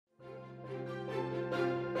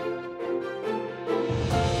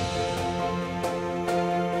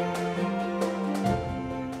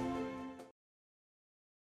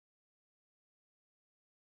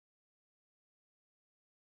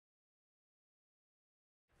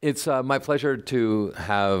It's my pleasure to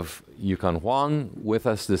have Yukon Huang with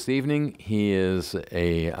us this evening. He is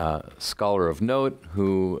a scholar of note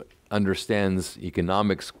who understands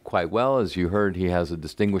economics quite well. As you heard, he has a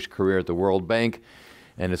distinguished career at the World Bank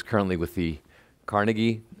and is currently with the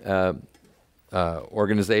Carnegie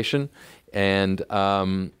organization and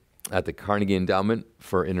at the Carnegie Endowment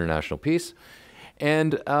for International Peace.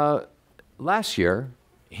 And last year,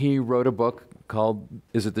 he wrote a book called,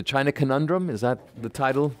 is it The China Conundrum? Is that the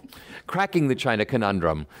title? Cracking the China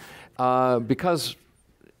Conundrum. Because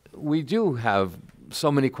we do have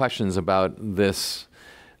so many questions about this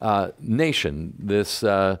nation, this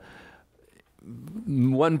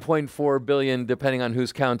 1.4 billion, depending on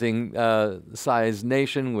who's counting, size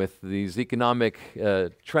nation with these economic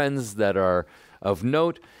trends that are of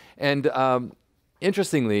note. And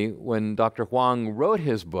interestingly, when Dr. Huang wrote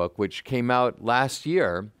his book, which came out last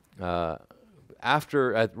year,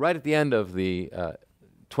 right at the end of the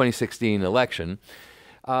 2016 election,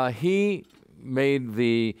 he made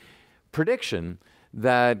the prediction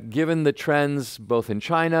that given the trends both in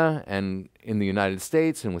China and in the United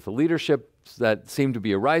States and with the leadership that seemed to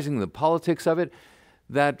be arising, the politics of it,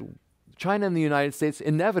 that China and the United States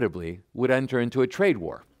inevitably would enter into a trade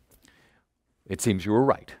war. It seems you were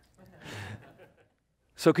right.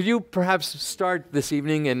 So could you perhaps start this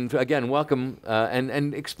evening and again welcome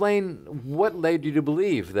and explain what led you to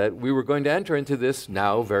believe that we were going to enter into this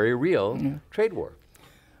now very real trade war?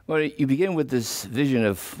 Well, you begin with this vision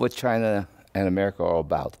of what China and America are all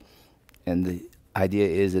about. And the idea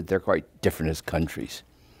is that they're quite different as countries.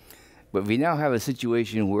 But we now have a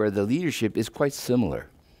situation where the leadership is quite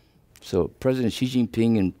similar. So President Xi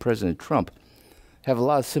Jinping and President Trump have a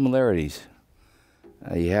lot of similarities.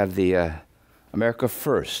 You have the America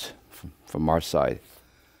first from our side.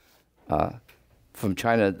 From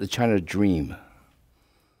China, the China dream.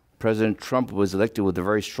 President Trump was elected with a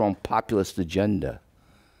very strong populist agenda.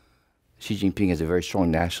 Xi Jinping has a very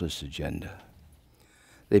strong nationalist agenda.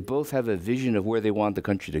 They both have a vision of where they want the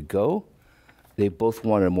country to go. They both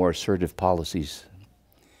wanted more assertive policies.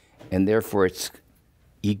 And therefore,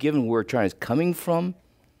 given where China's coming from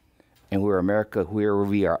and where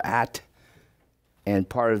we are at, and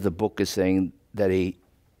part of the book is saying that an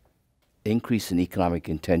increase in economic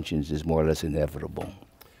intentions is more or less inevitable.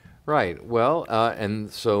 Right. Well, and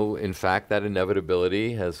so, in fact, that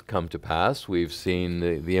inevitability has come to pass. We've seen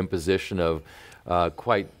the imposition of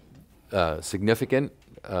quite significant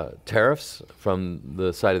tariffs from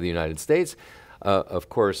the side of the United States. Of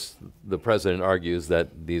course, the president argues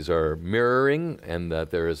that these are mirroring and that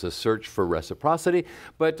there is a search for reciprocity.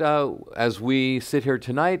 But as we sit here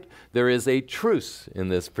tonight, there is a truce in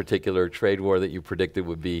this particular trade war that you predicted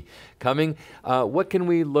would be coming. What can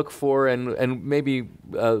we look for? And maybe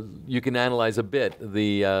you can analyze a bit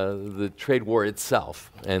the trade war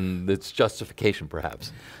itself and its justification,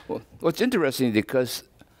 perhaps. Well, it's interesting because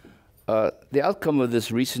the outcome of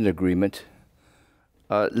this recent agreement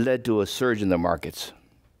led to a surge in the markets.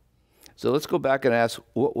 So let's go back and ask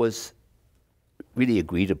what was really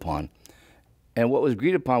agreed upon. And what was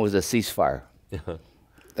agreed upon was a ceasefire.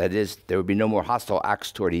 That is, there would be no more hostile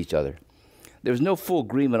acts toward each other. There was no full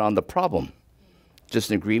agreement on the problem, just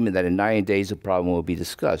an agreement that in 90 days the problem will be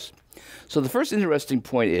discussed. So the first interesting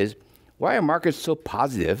point is, why are markets so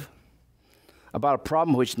positive about a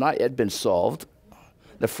problem which not yet been solved?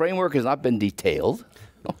 The framework has not been detailed.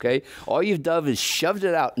 Okay, all you've done is shoved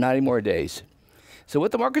it out 90 more days. So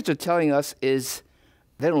what the markets are telling us is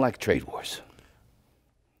they don't like trade wars.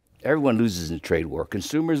 Everyone loses in a trade war.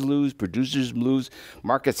 Consumers lose, producers lose.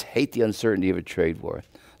 Markets hate the uncertainty of a trade war.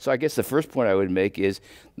 So I guess the first point I would make is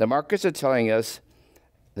the markets are telling us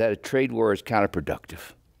that a trade war is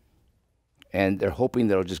counterproductive. And they're hoping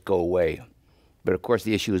that it'll just go away. But of course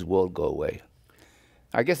the issue is, will it go away?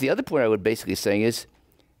 I guess the other point I would basically saying is,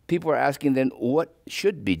 people are asking then what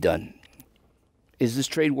should be done. Is this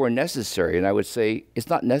trade war necessary? And I would say it's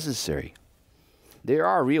not necessary. There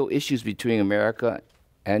are real issues between America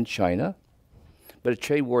and China, but a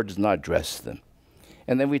trade war does not address them.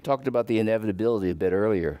 And then we talked about the inevitability a bit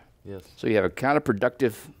earlier. Yes. So you have a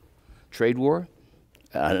counterproductive trade war,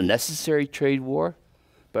 an unnecessary trade war,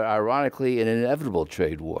 but ironically an inevitable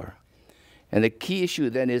trade war. And the key issue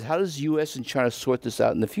then is, how does the U.S. and China sort this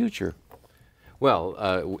out in the future? Well,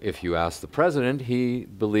 if you ask the president, he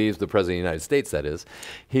believes, the president of the United States, that is,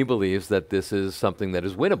 he believes that this is something that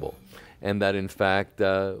is winnable. And that, in fact,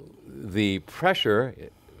 the pressure,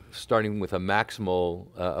 starting with a maximal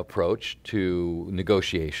approach to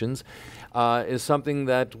negotiations, is something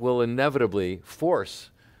that will inevitably force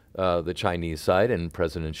the Chinese side and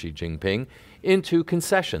President Xi Jinping into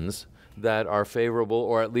concessions that are favorable,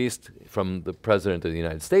 or at least from the President of the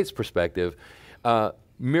United States perspective,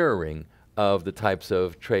 mirroring of the types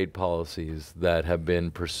of trade policies that have been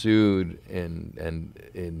pursued in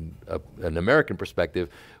an American perspective,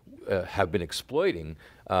 have been exploiting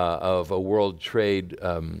of a world trade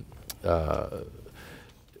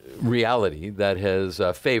reality that has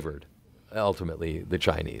favored ultimately the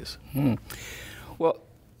Chinese. Well,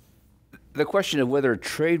 the question of whether a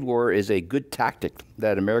trade war is a good tactic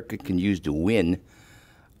that America can use to win,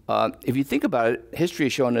 if you think about it, history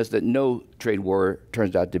has shown us that no trade war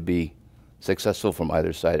turns out to be successful from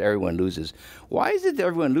either side. Everyone loses. Why is it that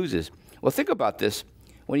everyone loses? Well, think about this.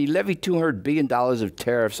 When you levy $200 billion of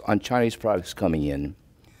tariffs on Chinese products coming in,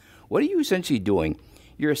 what are you essentially doing?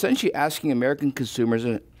 You're essentially asking American consumers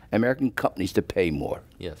and American companies to pay more.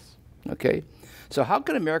 Yes. Okay? So how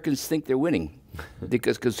can Americans think they're winning?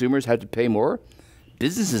 Because consumers have to pay more,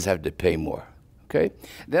 businesses have to pay more. Okay?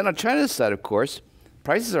 Then on China's side, of course,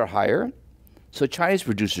 prices are higher, so Chinese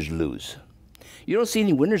producers lose. You don't see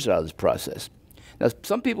any winners out of this process. Now,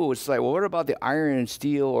 some people would say, well, what about the iron and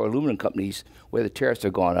steel or aluminum companies where the tariffs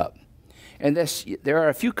have gone up? And there are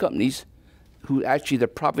a few companies who actually their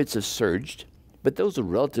profits have surged, but those are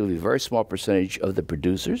relatively very small percentage of the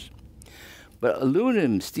producers. But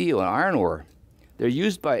aluminum, steel, and iron ore, they're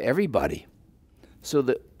used by everybody. So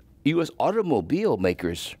the U.S. automobile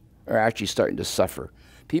makers are actually starting to suffer.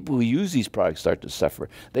 People who use these products start to suffer.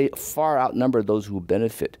 They far outnumber those who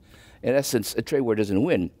benefit. In essence, a trade war doesn't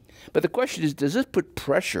win. But the question is, does this put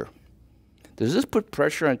pressure? Does this put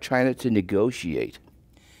pressure on China to negotiate?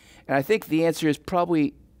 And I think the answer is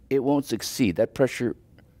probably it won't succeed. That pressure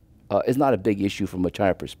is not a big issue from a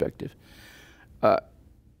China perspective.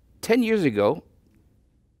 10 years ago,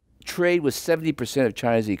 trade was 70% of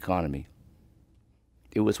China's economy.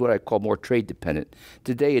 It was what I call more trade dependent.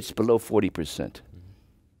 Today, it's below 40%.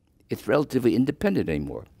 It's relatively independent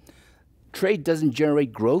anymore. Trade doesn't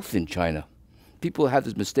generate growth in China. People have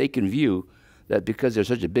this mistaken view that because they're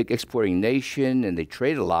such a big exporting nation and they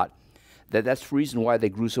trade a lot, that's the reason why they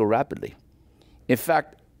grew so rapidly. In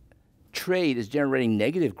fact, trade is generating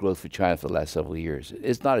negative growth for China for the last several years.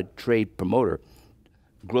 It's not a trade promoter.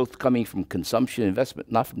 Growth coming from consumption,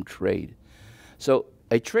 investment, not from trade. So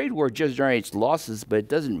a trade war just generates losses, but it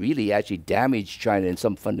doesn't really actually damage China in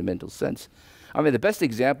some fundamental sense. I mean, the best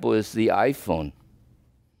example is the iPhone.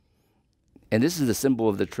 And this is the symbol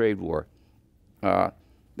of the trade war. The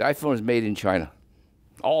iPhone is made in China.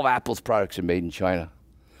 All of Apple's products are made in China.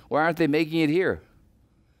 Why aren't they making it here?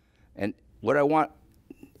 And what I want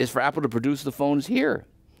is for Apple to produce the phones here.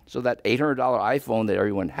 So that $800 iPhone that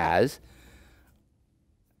everyone has,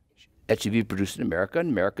 that should be produced in America, and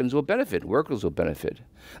Americans will benefit, workers will benefit.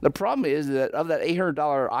 The problem is that of that $800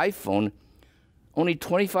 iPhone, only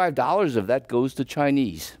 $25 of that goes to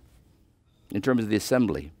Chinese in terms of the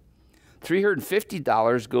assembly.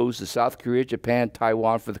 $350 goes to South Korea, Japan,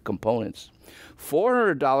 Taiwan for the components.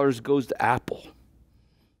 $400 goes to Apple.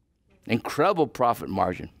 Incredible profit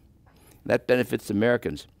margin. That benefits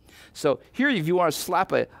Americans. So here, if you want to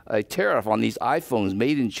slap a tariff on these iPhones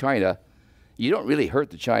made in China, you don't really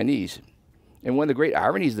hurt the Chinese. And one of the great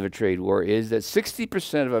ironies of a trade war is that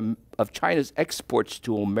 60% of China's exports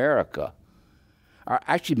to America are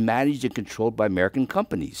actually managed and controlled by American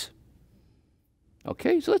companies.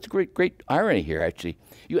 Okay, so that's a great irony here, actually.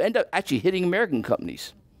 You end up actually hitting American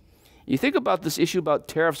companies. You think about this issue about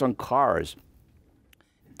tariffs on cars.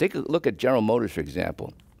 Take a look at General Motors, for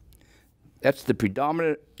example. That's the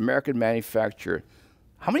predominant American manufacturer.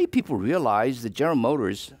 How many people realize that General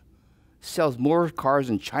Motors sells more cars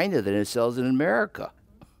in China than it sells in America?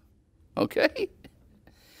 Okay?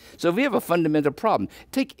 So we have a fundamental problem.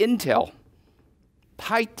 Take Intel,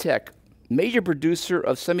 high-tech, major producer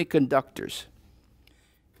of semiconductors,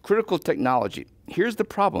 critical technology. Here's the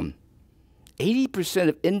problem. 80%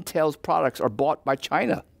 of Intel's products are bought by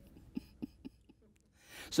China.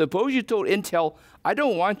 Suppose you told Intel, I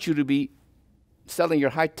don't want you to be selling your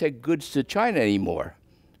high-tech goods to China anymore.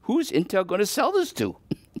 Who's Intel going to sell this to?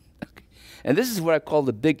 And this is what I call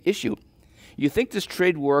the big issue. You think this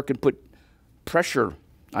trade war can put pressure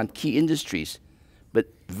on key industries, but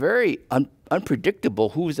very unpredictable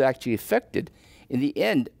who's actually affected. In the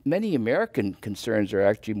end, many American concerns are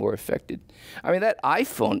actually more affected. I mean, that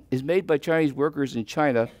iPhone is made by Chinese workers in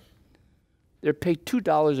China. They're paid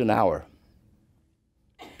 $2 an hour.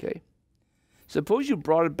 Okay? Suppose you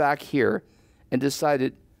brought it back here and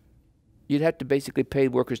decided you'd have to basically pay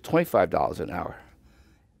workers $25 an hour.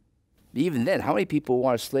 Even then, how many people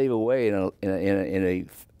want to slave away in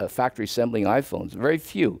a factory assembling iPhones? Very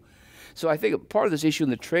few. So I think part of this issue in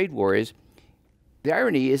the trade war is, the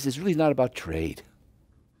irony is it's really not about trade.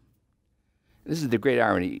 This is the great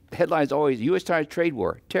irony. Headlines always, U.S.-China trade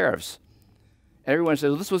war, tariffs. And everyone says,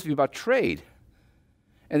 well, this is supposed to be about trade.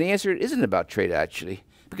 And the answer, it isn't about trade, actually,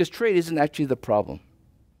 because trade isn't actually the problem.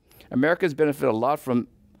 America has benefited a lot from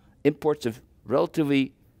imports of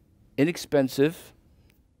relatively inexpensive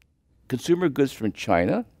consumer goods from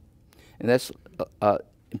China, and that's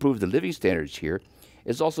improved the living standards here.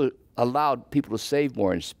 It's also allowed people to save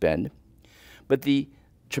more and spend. But the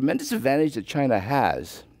tremendous advantage that China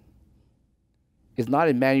has is not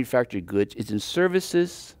in manufactured goods, it's in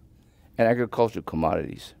services and agricultural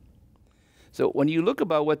commodities. So when you look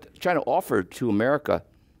about what China offered to America,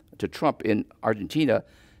 to Trump in Argentina,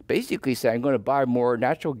 basically saying, I'm going to buy more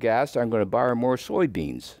natural gas, I'm going to buy more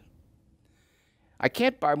soybeans. I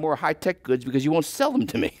can't buy more high-tech goods because you won't sell them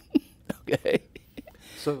to me. Okay?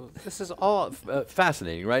 So this is all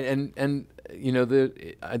fascinating, right? And you know,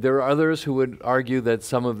 there are others who would argue that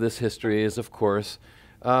some of this history is, of course,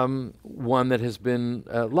 one that has been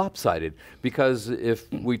lopsided. Because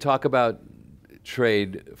if we talk about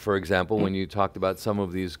trade, for example, when you talked about some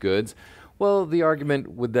of these goods, well, the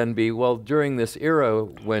argument would then be, well, during this era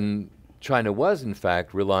when China was, in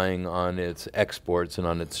fact, relying on its exports and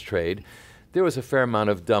on its trade, there was a fair amount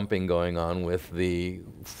of dumping going on with the,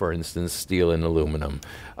 for instance, steel and aluminum.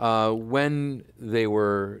 When they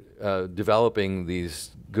were developing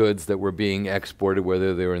these goods that were being exported,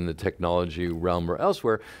 whether they were in the technology realm or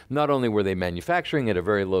elsewhere, not only were they manufacturing at a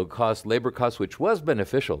very low cost, labor cost, which was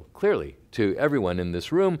beneficial, clearly, to everyone in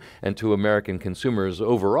this room and to American consumers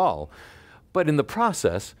overall, but in the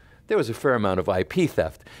process, there was a fair amount of IP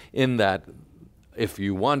theft in that if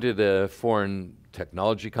you wanted a foreign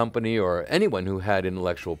technology company or anyone who had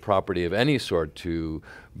intellectual property of any sort to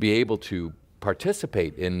be able to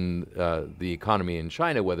participate in the economy in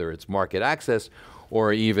China, whether it's market access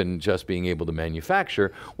or even just being able to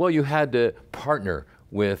manufacture, well, you had to partner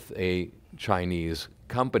with a Chinese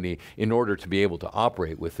company in order to be able to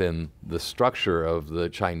operate within the structure of the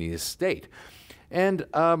Chinese state. And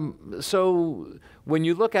so when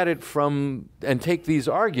you look at it from and take these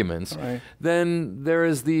arguments, right, then there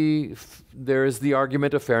is the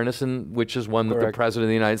argument of fairness, which is one that the President of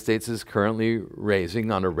the United States is currently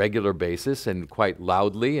raising on a regular basis and quite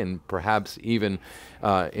loudly, and perhaps even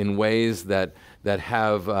in ways that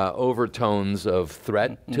have overtones of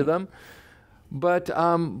threat to them. But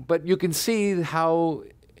you can see how,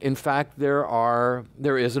 in fact,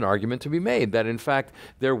 there is an argument to be made that, in fact,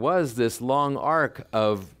 there was this long arc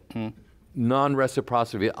of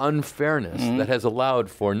non-reciprocity, unfairness that has allowed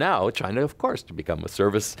for now China, of course, to become a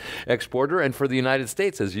service exporter, and for the United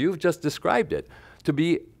States, as you've just described it, to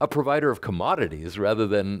be a provider of commodities rather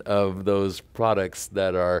than of those products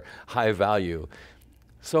that are high value.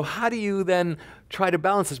 So how do you then try to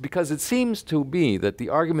balance this? Because it seems to be that the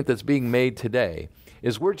argument that's being made today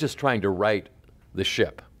is we're just trying to right the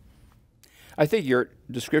ship. I think your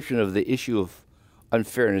description of the issue of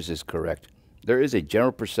unfairness is correct. There is a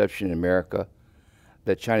general perception in America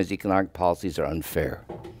that China's economic policies are unfair,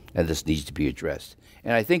 and this needs to be addressed.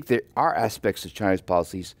 And I think there are aspects of China's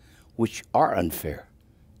policies which are unfair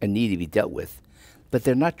and need to be dealt with, but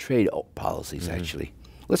they're not trade policies, actually.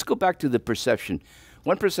 Let's go back to the perception.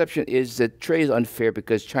 One perception is that trade is unfair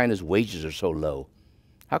because China's wages are so low.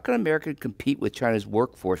 How can America compete with China's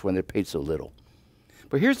workforce when they're paid so little?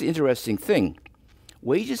 But here's the interesting thing.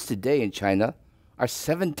 Wages today in China are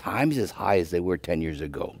 7 times as high as they were 10 years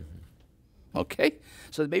ago. Okay?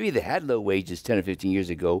 So maybe they had low wages 10 or 15 years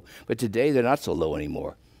ago, but today they're not so low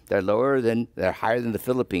anymore. They're higher than the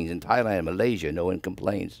Philippines and Thailand and Malaysia. No one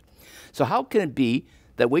complains. So how can it be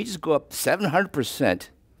that wages go up 700%,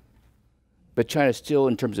 but China's still,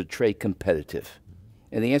 in terms of trade, competitive?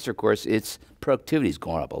 And the answer, of course, it's productivity's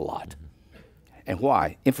gone up a lot. And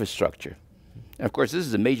why? Infrastructure. And of course, this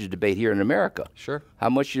is a major debate here in America. Sure. How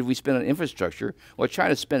much should we spend on infrastructure? Well,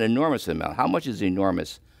 China spent an enormous amount. How much is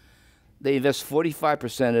enormous? They invest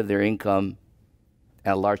 45% of their income,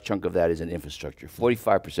 and a large chunk of that is in infrastructure.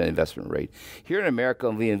 45% investment rate. Here in America,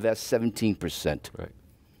 we invest 17%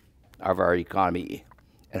 of our economy,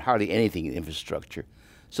 and hardly anything in infrastructure.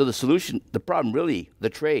 So the solution, the problem really, the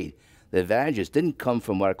trade, the advantages didn't come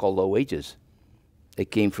from what I call low wages. It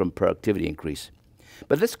came from productivity increase.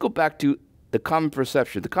 But let's go back to the common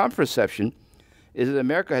perception. The common perception is that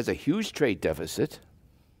America has a huge trade deficit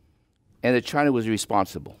and that China was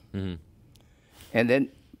responsible. And then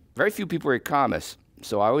very few people are economists,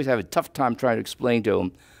 so I always have a tough time trying to explain to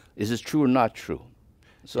them, is this true or not true?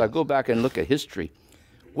 So I go back and look at history.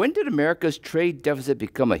 When did America's trade deficit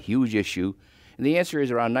become a huge issue? And the answer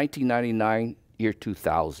is around 1999, year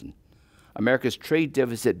 2000. America's trade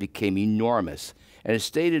deficit became enormous, and it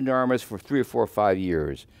stayed enormous for 3 or 4 or 5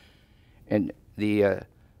 years. And the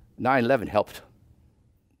 9/11 helped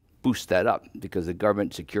boost that up because the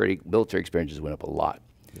government, security, military expenditures went up a lot.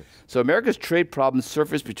 Yes. So America's trade problems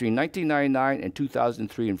surfaced between 1999 and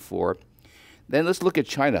 2003 and 4. Then let's look at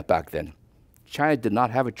China back then. China did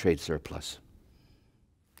not have a trade surplus.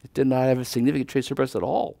 It did not have a significant trade surplus at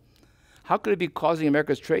all. How could it be causing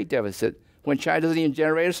America's trade deficit when China doesn't even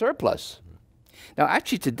generate a surplus? Now,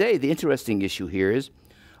 actually today, the interesting issue here is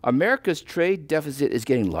America's trade deficit is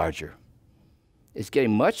getting larger. It's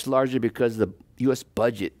getting much larger because the U.S.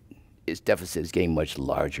 budget deficit is getting much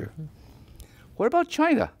larger. What about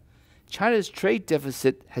China? China's trade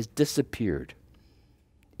deficit has disappeared.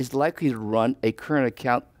 It's likely to run a current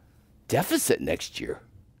account deficit next year.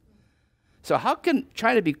 So how can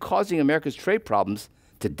China be causing America's trade problems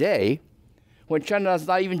today when China is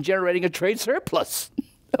not even generating a trade surplus?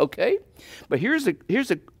 Okay? But here's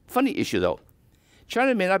a funny issue, though.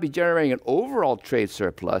 China may not be generating an overall trade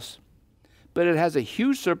surplus, but it has a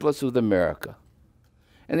huge surplus with America.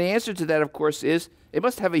 And the answer to that, of course, is it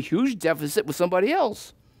must have a huge deficit with somebody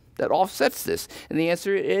else that offsets this. And the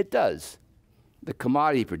answer, it does. The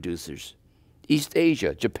commodity producers, East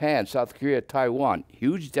Asia, Japan, South Korea, Taiwan,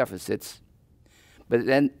 huge deficits, but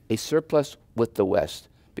then a surplus with the West.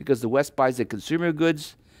 Because the West buys the consumer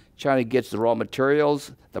goods, China gets the raw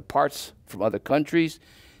materials, the parts from other countries.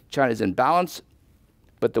 China is in balance,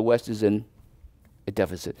 but the West is in a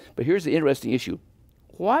deficit. But here's the interesting issue.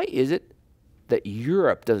 Why is it that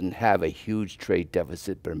Europe doesn't have a huge trade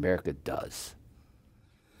deficit, but America does?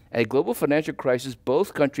 In a global financial crisis,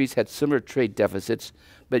 both countries had similar trade deficits,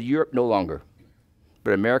 but Europe no longer.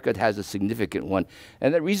 But America has a significant one.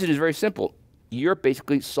 And the reason is very simple. Europe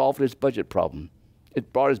basically solved its budget problem.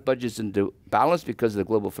 It brought its budgets into balance because of the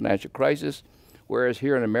global financial crisis, whereas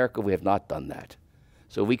here in America, we have not done that.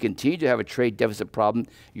 So we continue to have a trade deficit problem.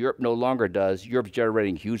 Europe no longer does. Europe's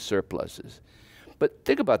generating huge surpluses. But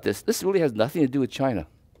think about this. This really has nothing to do with China.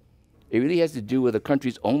 It really has to do with the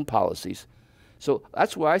country's own policies. So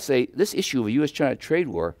that's why I say this issue of a U.S.-China trade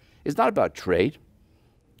war is not about trade.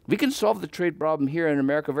 We can solve the trade problem here in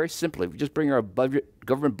America very simply. We just bring our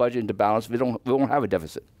government budget into balance. We won't have a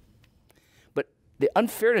deficit. But the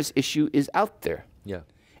unfairness issue is out there. Yeah.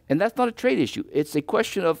 And that's not a trade issue. It's a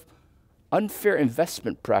question of unfair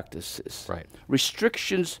investment practices, right.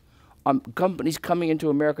 Restrictions on companies coming into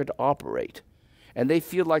America to operate. And they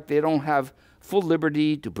feel like they don't have full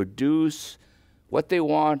liberty to produce what they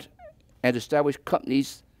want and establish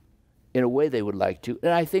companies in a way they would like to.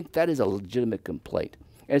 And I think that is a legitimate complaint.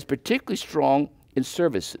 And it's particularly strong in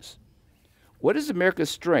services. What is America's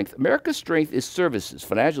strength? America's strength is services,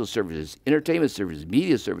 financial services, entertainment services,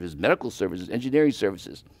 media services, medical services, engineering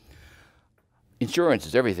services,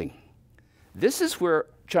 insurances, everything. This is where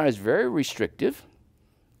China is very restrictive.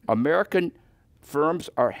 American firms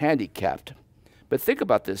are handicapped. But think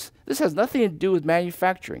about this. This has nothing to do with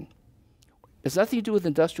manufacturing. It's nothing to do with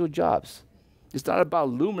industrial jobs. It's not about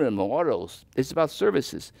aluminum or autos. It's about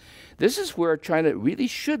services. This is where China really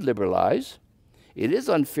should liberalize. It is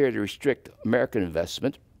unfair to restrict American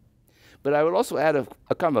investment. But I would also add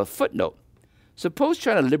a kind of a footnote. Suppose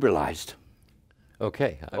China liberalized.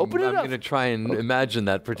 Okay. I'm Open it up. going to try and imagine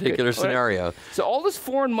that particular scenario. Right. So all this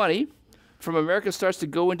foreign money from America starts to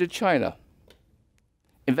go into China,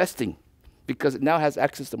 investing, because it now has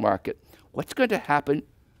access to market. What's going to happen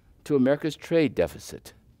to America's trade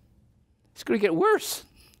deficit? It's going to get worse.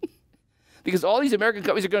 Because all these American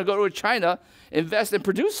companies are going to go to China, invest, and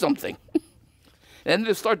produce something. And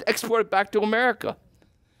they'll start to export it back to America.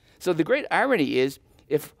 So the great irony is,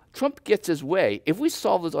 if Trump gets his way, if we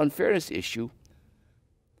solve this unfairness issue,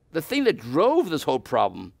 the thing that drove this whole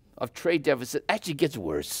problem of trade deficit actually gets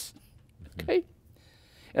worse. Okay?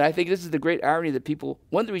 And I think this is the great irony that people,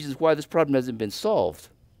 one of the reasons why this problem hasn't been solved.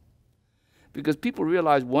 Because people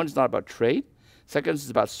realize, one, it's not about trade. Second, it's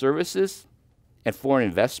about services and foreign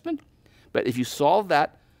investment. But if you solve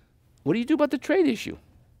that, what do you do about the trade issue?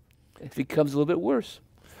 It becomes a little bit worse.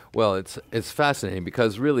 Well, it's fascinating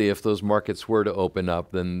because really if those markets were to open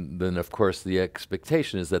up, then of course the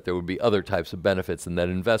expectation is that there would be other types of benefits and that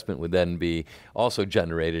investment would then be also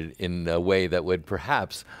generated in a way that would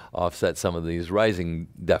perhaps offset some of these rising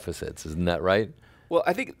deficits. Isn't that right? Well,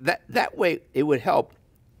 I think that way it would help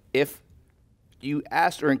if you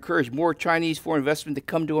asked or encouraged more Chinese foreign investment to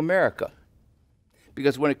come to America.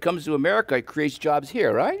 Because when it comes to America, it creates jobs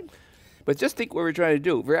here, right? But just think what we're trying to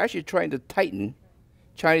do. We're actually trying to tighten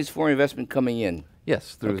Chinese foreign investment coming in.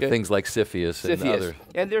 Yes, through things like CFIUS and other.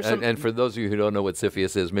 And there's some. And for those of you who don't know what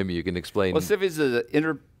CFIUS is, maybe you can explain. Well, CFIUS is an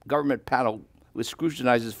intergovernment panel which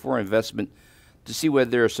scrutinizes foreign investment to see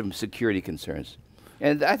whether there are some security concerns.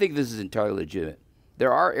 And I think this is entirely legitimate.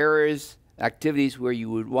 There are areas activities where you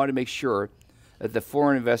would want to make sure that the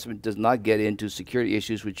foreign investment does not get into security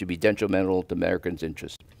issues which would be detrimental to Americans'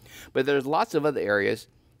 interests. But there's lots of other areas.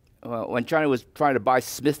 When China was trying to buy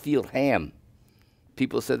Smithfield ham,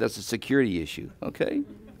 people said that's a security issue, okay?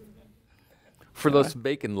 For those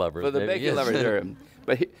bacon lovers. For the maybe, bacon yes. lovers there.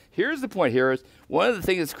 But here's the point here is, one of the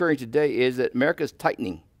things that's occurring today is that America's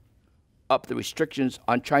tightening up the restrictions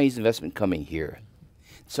on Chinese investment coming here.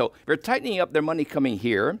 So they're tightening up their money coming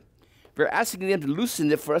here. We're asking them to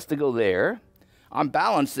loosen it for us to go there. On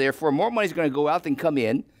balance, therefore, more money is going to go out than come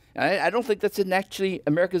in. And I don't think that's in actually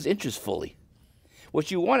America's interest fully. What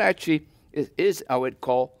you want actually is, I would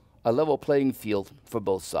call, a level playing field for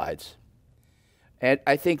both sides. And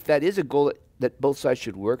I think that is a goal that both sides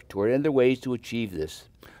should work toward, and there are ways to achieve this.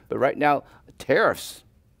 But right now, tariffs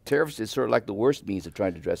is sort of like the worst means of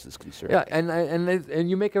trying to address this concern. Yeah, and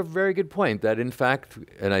you make a very good point that, in fact,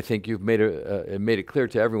 and I think you've made it clear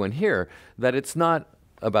to everyone here, that it's not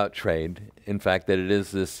about trade. In fact, that it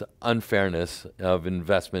is this unfairness of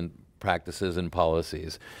investment practices and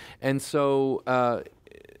policies. And so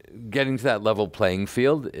getting to that level playing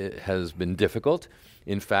field has been difficult.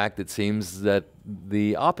 In fact, it seems that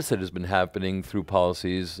the opposite has been happening through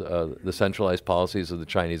policies, the centralized policies of the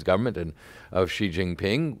Chinese government and of Xi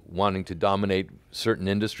Jinping, wanting to dominate certain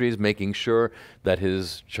industries, making sure that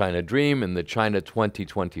his China dream and the China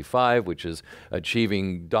 2025, which is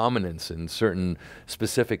achieving dominance in certain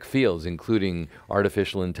specific fields, including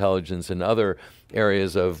artificial intelligence and other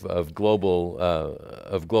areas of global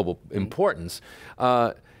importance,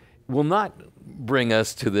 will not bring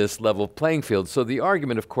us to this level playing field. So the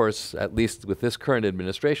argument, of course, at least with this current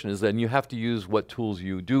administration, is that you have to use what tools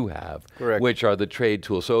you do have, Correct. which are the trade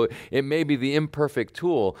tools. So it may be the imperfect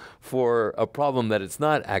tool for a problem that it's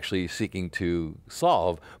not actually seeking to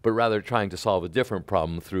solve, but rather trying to solve a different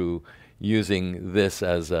problem through using this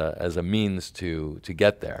as a means to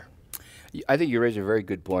get there. I think you raise a very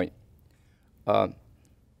good point. Can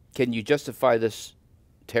you justify this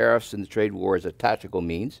tariffs and the trade war as a tactical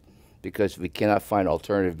means? Because we cannot find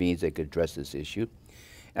alternative means that could address this issue.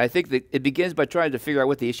 And I think that it begins by trying to figure out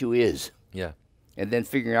what the issue is. Yeah. And then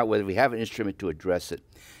figuring out whether we have an instrument to address it.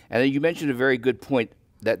 And then you mentioned a very good point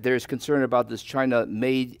that there's concern about this China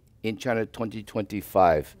Made in China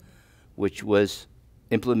 2025, which was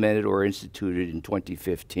implemented or instituted in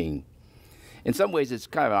 2015. In some ways, it's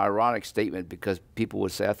kind of an ironic statement because people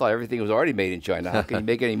would say, I thought everything was already made in China. How can you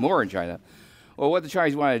make any more in China? Well, what the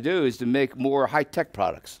Chinese want to do is to make more high-tech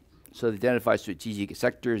products. So they identify strategic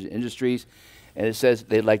sectors and industries, and it says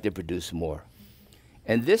they'd like to produce more.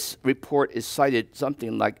 And this report is cited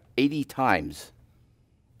something like 80 times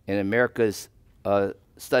in America's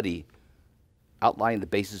study outlining the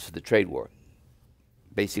basis for the trade war.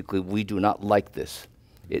 Basically, we do not like this.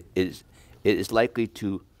 It is likely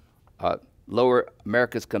to lower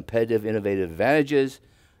America's competitive, innovative advantages.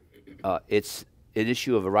 It's an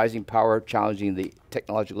issue of a rising power challenging the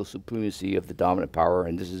technological supremacy of the dominant power,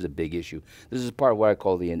 and this is a big issue. This is part of what I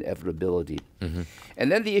call the inevitability. Mm-hmm.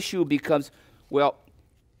 And then the issue becomes, well,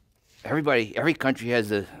 every country has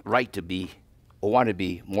the right to be or want to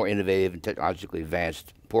be more innovative and technologically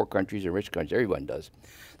advanced. Poor countries and rich countries, everyone does.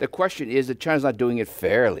 The question is that China's not doing it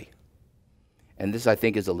fairly. And this, I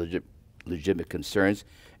think, is a legitimate concern.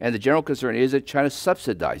 And the general concern is that China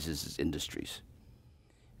subsidizes its industries.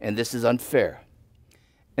 And this is unfair.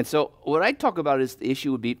 And so what I talk about is the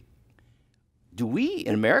issue would be, do we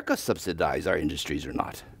in America subsidize our industries or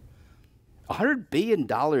not? $100 billion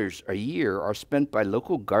a year are spent by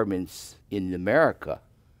local governments in America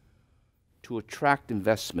to attract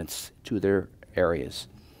investments to their areas.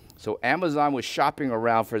 So Amazon was shopping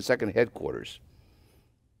around for a second headquarters.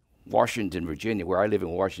 Washington, Virginia, where I live in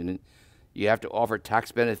Washington, you have to offer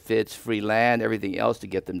tax benefits, free land, everything else to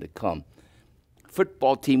get them to come.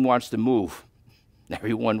 Football team wants to move.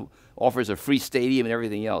 Everyone offers a free stadium and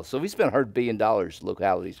everything else. So we spend $100 billion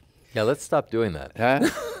localities. Yeah, let's stop doing that.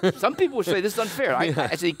 Huh? Some people would say this is unfair.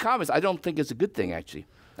 As an economist, I don't think it's a good thing, actually.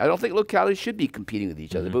 I don't think localities should be competing with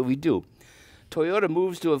each other, but we do. Toyota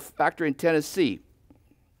moves to a factory in Tennessee.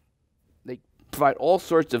 They provide all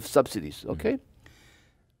sorts of subsidies, okay?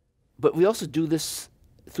 But we also do this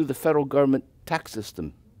through the federal government tax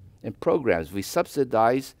system and programs. We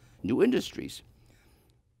subsidize new industries.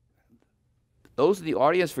 Those in the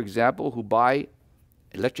audience, for example, who buy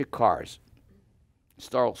electric cars,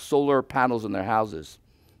 install solar panels in their houses,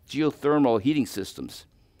 geothermal heating systems,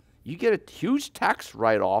 you get a huge tax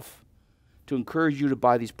write-off to encourage you to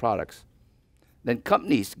buy these products. Then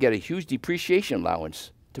companies get a huge depreciation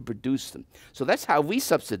allowance to produce them. So that's how we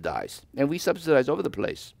subsidize, and we subsidize over the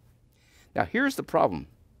place. Now, here's the problem.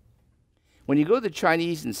 When you go to the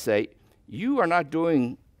Chinese and say, you are not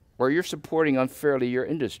doing, or you're supporting unfairly your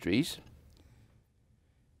industries.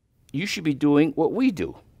 You should be doing what we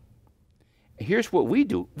do. Here's what we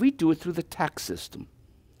do. We do it through the tax system,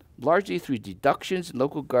 largely through deductions and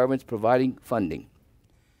local governments providing funding.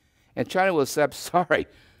 And China will say, sorry,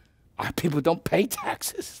 our people don't pay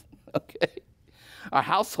taxes, okay? Our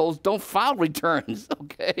households don't file returns,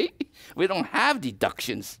 okay? We don't have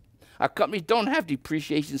deductions. Our companies don't have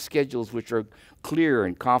depreciation schedules which are clear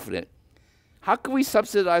and confident. How can we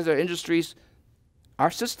subsidize our industries?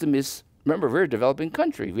 Our system is, remember, we're a developing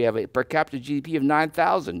country. We have a per capita GDP of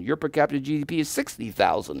 9,000. Your per capita GDP is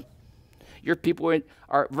 60,000. Your people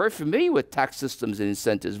are very familiar with tax systems and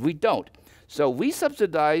incentives. We don't. So we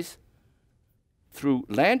subsidize through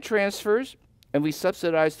land transfers, and we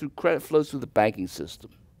subsidize through credit flows through the banking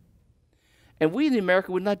system. And we in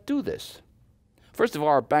America would not do this. First of all,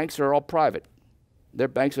 our banks are all private. Their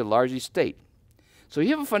banks are largely state. So you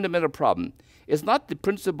have a fundamental problem. It's not the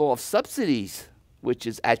principle of subsidies which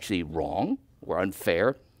is actually wrong or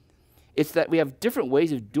unfair. It's that we have different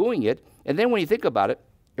ways of doing it. And then when you think about it,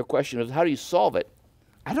 your question is, how do you solve it?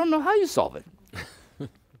 I don't know how you solve it.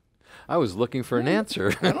 I was looking for an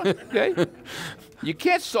answer. Okay. You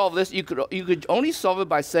can't solve this. You could only solve it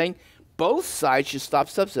by saying both sides should stop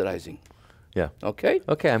subsidizing. Yeah. Okay?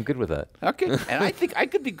 Okay, I'm good with that. Okay. And I think I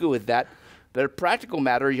could be good with that. But a practical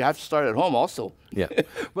matter, you have to start at home also. Yeah.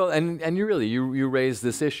 Well, and you really you raise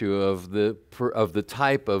this issue of the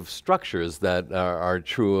type of structures that are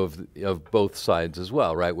true of both sides as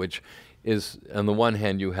well, right? Which is, on the one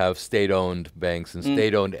hand, you have state-owned banks and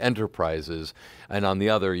state-owned enterprises, and on the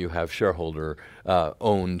other, you have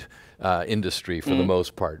shareholder-owned industry for the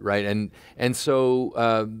most part, right? And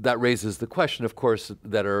so that raises the question, of course,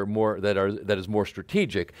 that is more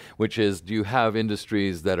strategic, which is, do you have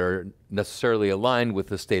industries that are necessarily aligned with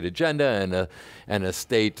the state agenda and a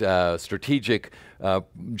state strategic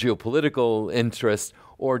geopolitical interest,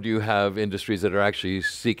 or do you have industries that are actually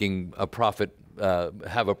seeking a profit?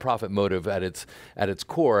 Have a profit motive at its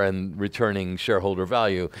core and returning shareholder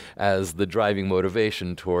value as the driving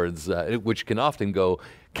motivation towards which can often go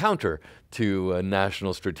counter to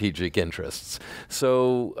national strategic interests.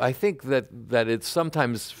 So I think that it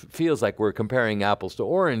sometimes feels like we're comparing apples to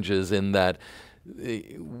oranges in that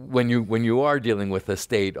when you are dealing with a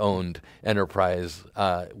state-owned enterprise,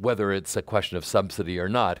 whether it's a question of subsidy or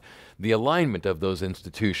not, the alignment of those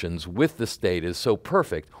institutions with the state is so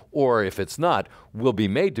perfect, or if it's not, will be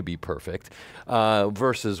made to be perfect,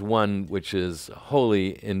 versus one which is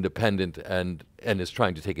wholly independent and is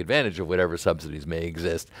trying to take advantage of whatever subsidies may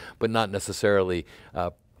exist, but not necessarily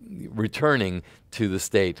returning to the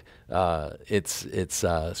state its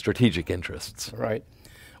strategic interests. Right.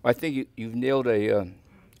 Well, I think you've nailed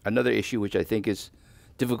another issue which I think is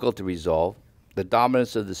difficult to resolve: the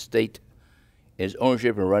dominance of the state in its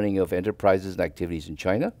ownership and running of enterprises and activities in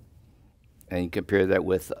China. And you compare that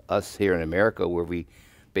with us here in America, where we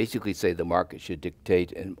basically say the market should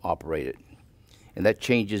dictate and operate it. And that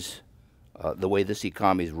changes the way this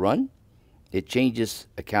economy is run. It changes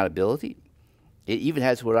accountability. It even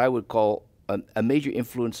has what I would call a major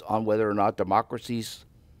influence on whether or not democracies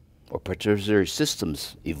or particular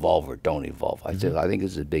systems evolve or don't evolve. I think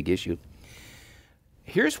this is a big issue.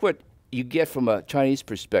 Here's what you get from a Chinese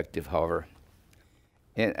perspective, however.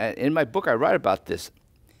 And in my book, I write about this.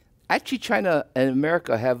 Actually, China and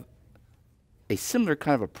America have a similar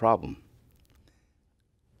kind of a problem.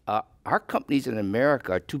 Our companies in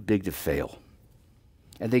America are too big to fail,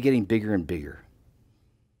 and they're getting bigger and bigger.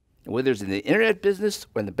 And whether it's in the internet business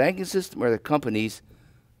or in the banking system or the companies,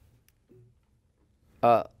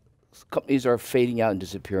 companies are fading out and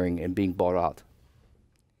disappearing and being bought out.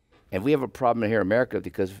 And we have a problem here in America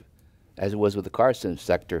because, as it was with the car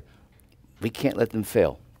sector, we can't let them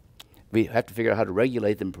fail. We have to figure out how to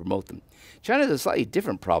regulate them and promote them. China has a slightly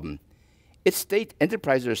different problem. Its state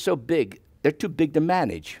enterprises are so big, they're too big to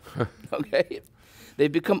manage. Okay?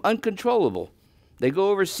 They've become uncontrollable. They go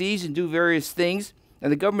overseas and do various things,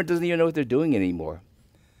 and the government doesn't even know what they're doing anymore.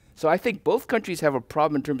 So I think both countries have a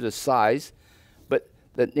problem in terms of size, but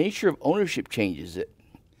the nature of ownership changes it.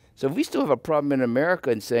 So if we still have a problem in America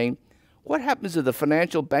in saying, what happens if the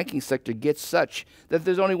financial banking sector gets such that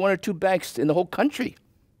there's only one or two banks in the whole country?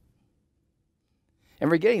 And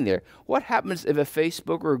we're getting there. What happens if a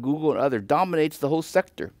Facebook or a Google and other dominates the whole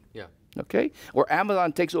sector? Yeah. Okay? Or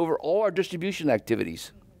Amazon takes over all our distribution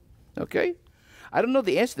activities. Okay? I don't know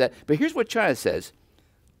the answer to that, but here's what China says.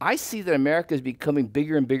 I see that America is becoming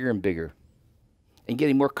bigger and bigger and bigger and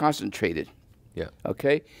getting more concentrated. Yeah.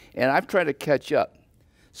 Okay? And I'm trying to catch up.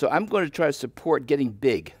 So I'm going to try to support getting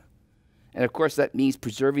big. And of course, that means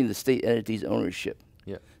preserving the state entity's ownership. Yeah.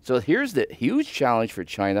 Yeah. So here's the huge challenge for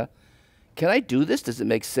China. Can I do this? Does it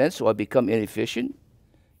make sense? Will I become inefficient?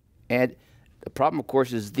 And the problem, of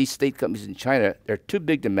course, is these state companies in China, they're too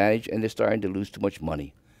big to manage, and they're starting to lose too much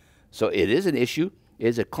money. So it is an issue. It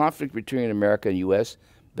is a conflict between America and U.S.,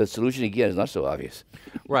 the solution, again, is not so obvious.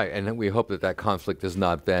 Right, and we hope that that conflict does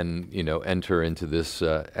not then, enter into this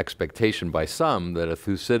expectation by some that a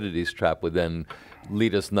Thucydides trap would then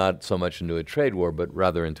lead us not so much into a trade war, but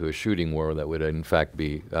rather into a shooting war that would in fact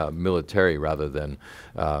be military rather than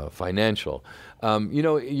financial.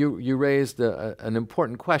 You raised an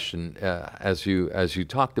important question as you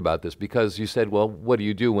talked about this, because you said, well, what do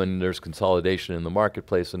you do when there's consolidation in the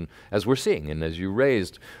marketplace? And as we're seeing, and as you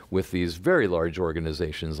raised with these very large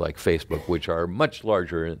organizations like Facebook, which are much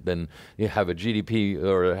larger than you have a GDP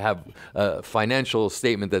or have a financial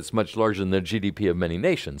statement that's much larger than the GDP of many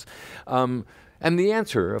nations. And the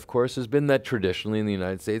answer, of course, has been that traditionally in the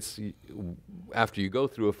United States, after you go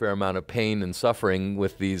through a fair amount of pain and suffering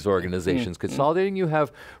with these organizations consolidating, you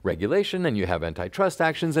have regulation and you have antitrust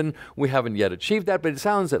actions, and we haven't yet achieved that, but it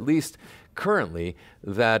sounds at least currently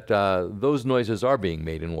that those noises are being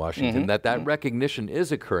made in Washington, that recognition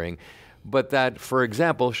is occurring, but that, for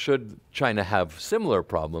example, should China have similar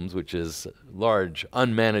problems, which is large,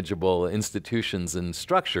 unmanageable institutions and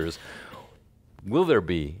structures, will there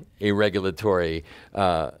be a regulatory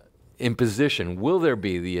imposition? Will there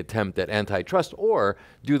be the attempt at antitrust, or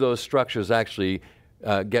do those structures actually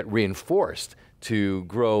get reinforced to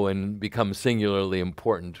grow and become singularly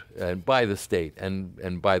important by the state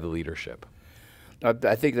and by the leadership?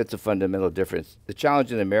 I think that's a fundamental difference. The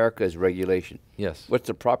challenge in America is regulation. Yes. What's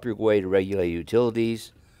the proper way to regulate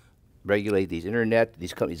utilities, regulate these internet?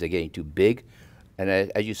 These companies are getting too big. And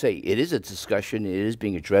as you say, it is a discussion, it is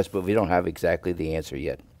being addressed, but we don't have exactly the answer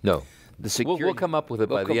yet. No. The We'll come up with it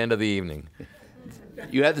by the end of the evening.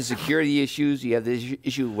 You have the security issues, you have the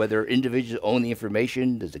issue whether individuals own the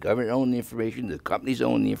information, does the government own the information, do the companies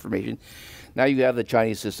own the information. Now you have the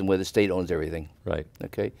Chinese system where the state owns everything. Right.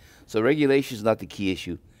 Okay? So regulation is not the key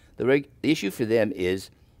issue. The issue for them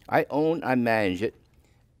is, I own, I manage it.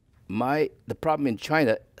 The problem in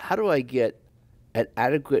China, how do I get an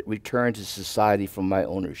adequate return to society from my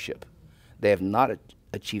ownership? They have not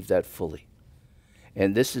achieved that fully.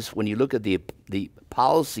 And this is, when you look at the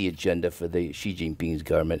policy agenda for the Xi Jinping's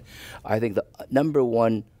government, I think the number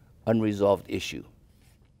one unresolved issue.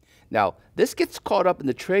 Now, this gets caught up in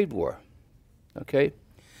the trade war, okay?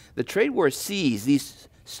 The trade war sees these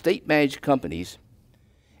state-managed companies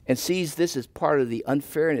and sees this as part of the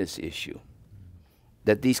unfairness issue,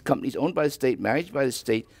 that these companies owned by the state, managed by the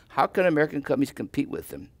state, how can American companies compete with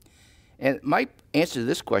them? And my answer to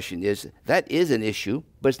this question is, that is an issue,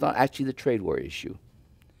 but it's not actually the trade war issue.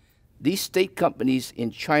 These state companies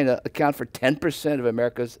in China account for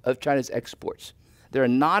 10% of China's exports. They're a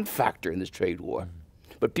non-factor in this trade war.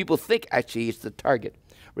 But people think actually it's the target.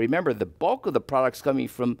 Remember, the bulk of the products coming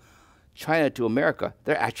from China to America,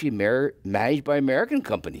 they're actually managed by American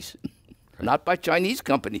companies, not by Chinese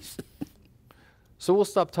companies. So we'll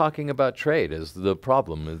stop talking about trade as the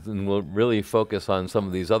problem, and we'll really focus on some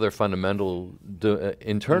of these other fundamental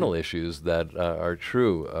internal issues that are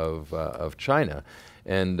true of China.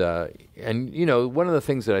 And one of the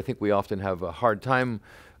things that I think we often have a hard time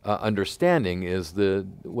understanding is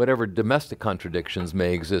whatever domestic contradictions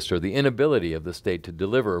may exist, or the inability of the state to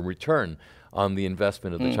deliver a return on the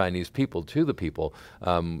investment of the Chinese people to the people.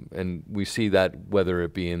 And we see that whether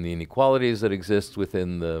it be in the inequalities that exist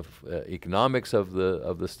within the economics of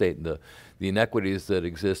the state, and the inequities that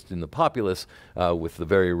exist in the populace with the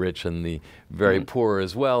very rich and the very poor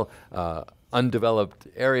as well, undeveloped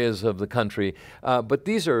areas of the country. But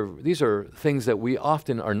these are things that we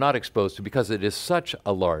often are not exposed to because it is such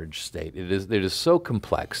a large state. It is so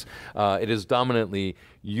complex. It is dominantly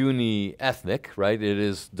uni-ethnic, right? It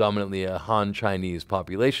is dominantly a Han Chinese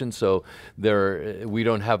population, so we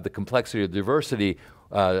don't have the complexity or diversity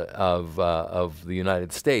of the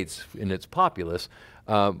United States in its populace.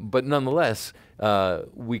 But nonetheless,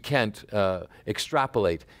 we can't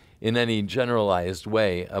extrapolate in any generalized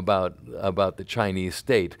way about the Chinese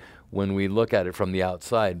state when we look at it from the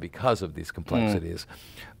outside because of these complexities.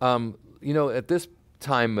 At this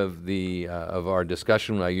time of our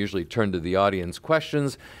discussion, I usually turn to the audience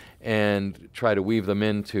questions and try to weave them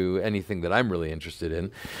into anything that I'm really interested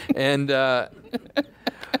in. And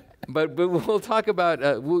but we'll talk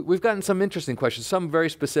about, we've gotten some interesting questions, some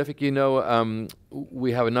very specific.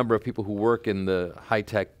 We have a number of people who work in the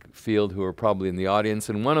high-tech field who are probably in the audience,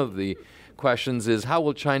 and one of the questions is, how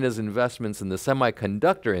will China's investments in the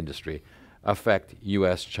semiconductor industry affect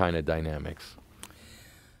U.S.-China dynamics?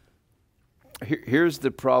 Here's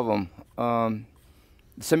the problem.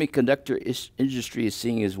 the semiconductor industry is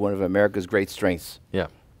seen as one of America's great strengths. Yeah.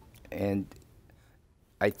 And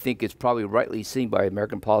I think it's probably rightly seen by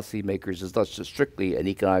American policymakers as not just strictly an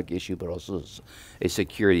economic issue, but also a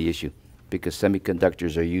security issue, because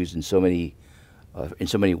semiconductors are used in so many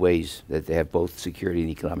ways that they have both security and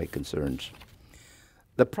economic concerns.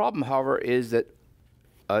 The problem, however, is that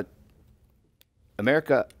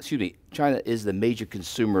China is the major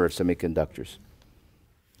consumer of semiconductors.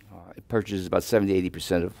 It purchases about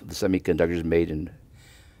 70–80% of the semiconductors made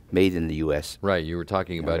in the U.S. Right. You were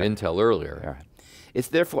talking about Intel earlier. Yeah. It's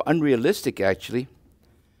therefore unrealistic, actually,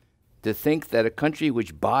 to think that a country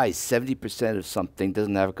which buys 70% of something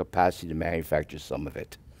doesn't have a capacity to manufacture some of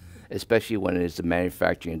it, especially when it is the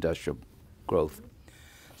manufacturing industrial growth.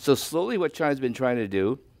 So slowly what China's been trying to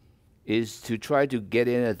do is to try to get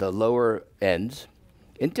in at the lower ends.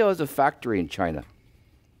 Intel is a factory in China.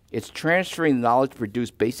 It's transferring the knowledge to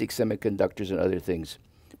produce basic semiconductors and other things,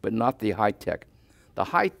 but not the high tech. The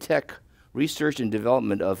high tech research and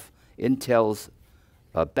development of Intel's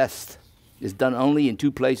best is done only in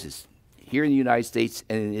two places, here in the United States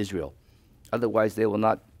and in Israel. Otherwise, they will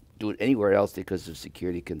not do it anywhere else because of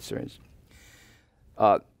security concerns.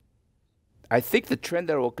 I think the trend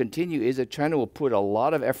that will continue is that China will put a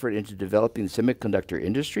lot of effort into developing the semiconductor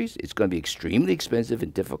industries. It's going to be extremely expensive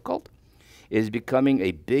and difficult. It is becoming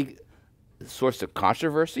a big source of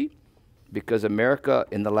controversy because America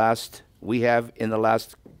in the last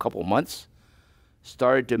couple months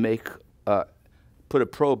started to put a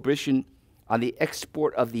prohibition on the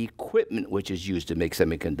export of the equipment which is used to make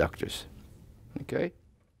semiconductors. Okay?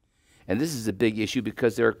 And this is a big issue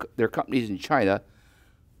because there are companies in China,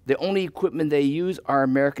 the only equipment they use are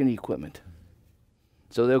American equipment.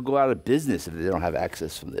 So they'll go out of business if they don't have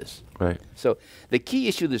access from this. Right. So the key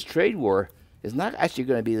issue of this trade war is not actually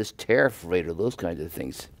going to be this tariff rate or those kinds of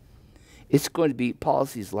things. It's going to be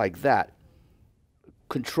policies like that.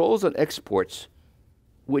 Controls on exports,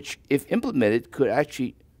 which, if implemented, could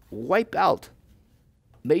actually wipe out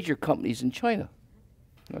major companies in China.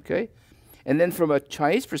 Okay? And then from a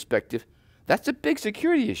Chinese perspective, that's a big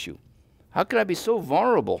security issue. How can I be so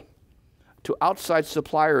vulnerable to outside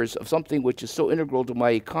suppliers of something which is so integral to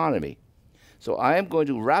my economy? So I am going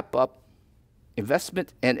to wrap up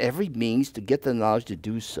investment and every means to get the knowledge to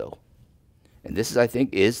do so. And this is, I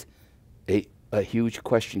think, is a huge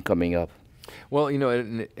question coming up. Well, you know,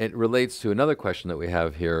 it relates to another question that we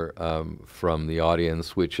have here from the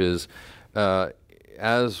audience, which is,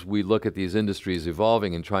 as we look at these industries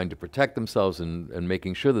evolving and trying to protect themselves and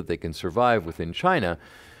making sure that they can survive within China,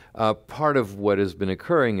 part of what has been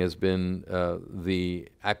occurring has been the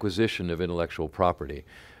acquisition of intellectual property,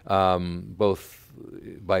 both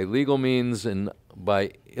by legal means and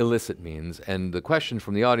by illicit means. And the question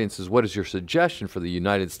from the audience is, what is your suggestion for the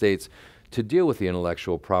United States to deal with the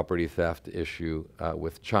intellectual property theft issue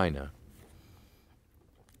with China?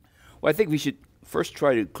 Well, I think we should first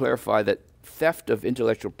try to clarify that theft of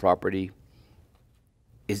intellectual property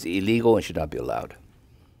is illegal and should not be allowed.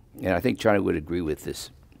 And I think China would agree with this.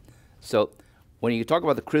 So when you talk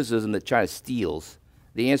about the criticism that China steals,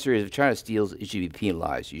 the answer is if China steals, it should be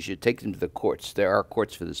penalized. You should take them to the courts. There are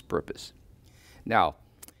courts for this purpose. Now,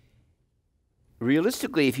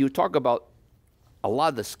 realistically, if you talk about a lot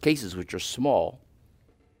of the cases which are small,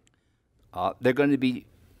 they're going to be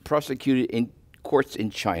prosecuted in courts in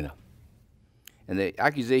China. And the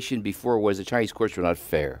accusation before was the Chinese courts were not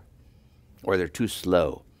fair, or they're too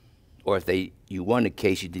slow, or if you won a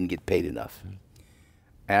case, you didn't get paid enough.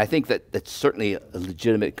 And I think that's certainly a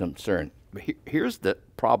legitimate concern. But here's the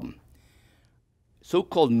problem.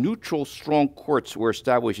 So-called neutral strong courts were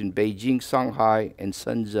established in Beijing, Shanghai, and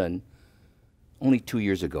Shenzhen only 2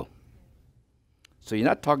 years ago. So you're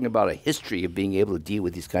not talking about a history of being able to deal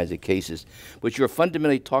with these kinds of cases, but you're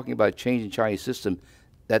fundamentally talking about a change in Chinese system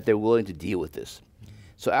that they're willing to deal with this.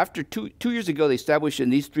 So after two years ago, they established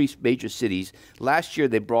in these three major cities. Last year,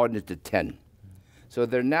 they broadened it to 10. So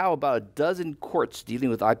there are now about a dozen courts dealing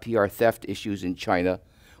with IPR theft issues in China,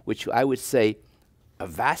 which I would say a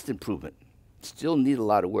vast improvement. Still need a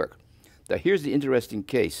lot of work. Now, here's the interesting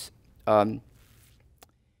case. 10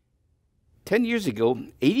 years ago,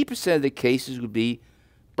 80% of the cases would be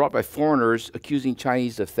brought by foreigners accusing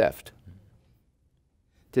Chinese of theft.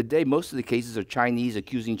 Today, most of the cases are Chinese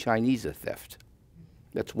accusing Chinese of theft.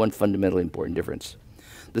 That's one fundamentally important difference.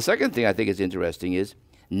 The second thing I think is interesting is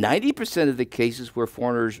 90% of the cases where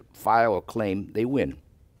foreigners file a claim, they win.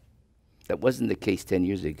 That wasn't the case 10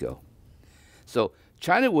 years ago. So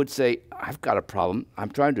China would say, I've got a problem. I'm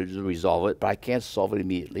trying to resolve it, but I can't solve it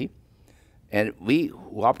immediately. And we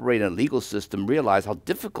who operate in a legal system realize how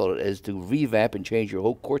difficult it is to revamp and change your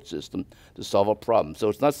whole court system to solve a problem. So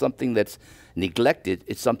it's not something that's neglected.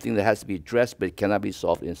 It's something that has to be addressed, but it cannot be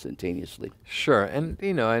solved instantaneously. Sure, and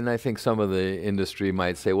and I think some of the industry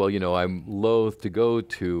might say, well, I'm loath to go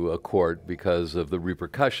to a court because of the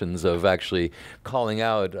repercussions of actually calling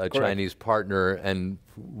out a Chinese partner and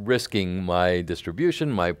risking my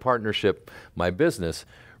distribution, my partnership, my business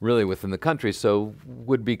really within the country. So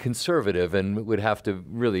would be conservative and would have to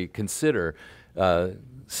really consider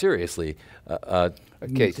seriously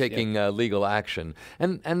taking legal action.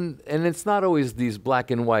 And it's not always these black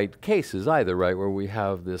and white cases either, right, where we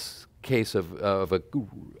have this case of a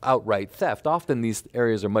outright theft. Often these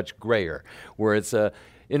areas are much grayer, where it's a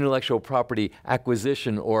intellectual property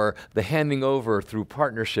acquisition or the handing over through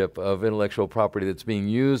partnership of intellectual property that's being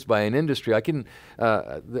used by an industry.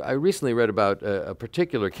 I recently read about a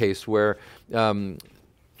particular case where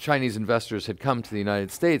Chinese investors had come to the United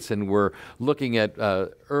States and were looking at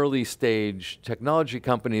early stage technology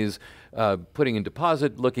companies putting in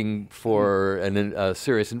deposit, looking for a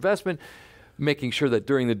serious investment, making sure that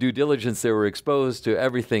during the due diligence they were exposed to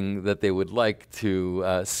everything that they would like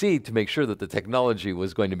to see to make sure that the technology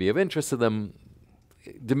was going to be of interest to them,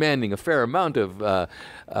 demanding a fair amount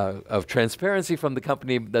of transparency from the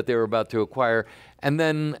company that they were about to acquire. And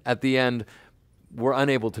then at the end, were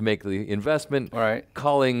unable to make the investment,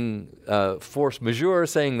 calling force majeure,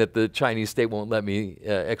 saying that the Chinese state won't let me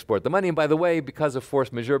export the money. And by the way, because of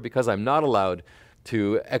force majeure, because I'm not allowed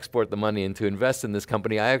to export the money and to invest in this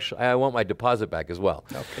company, I want my deposit back as well.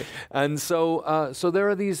 Okay. And so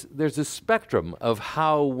there's this spectrum of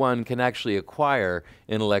how one can actually acquire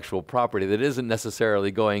intellectual property that isn't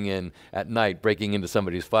necessarily going in at night, breaking into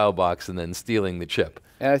somebody's file box and then stealing the chip.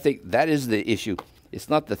 And I think that is the issue. It's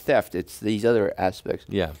not the theft, it's these other aspects.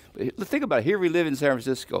 Yeah. But think about it. Here we live in San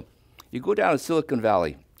Francisco. You go down to Silicon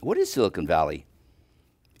Valley. What is Silicon Valley?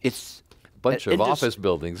 It's bunch of office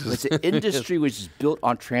buildings. It's an industry which is built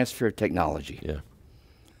on transfer of technology. Yeah.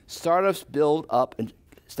 Startups build up and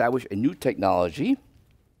establish a new technology.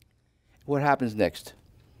 What happens next?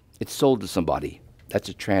 It's sold to somebody. That's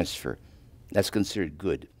a transfer. That's considered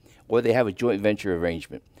good. Or they have a joint venture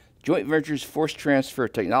arrangement. Joint ventures, forced transfer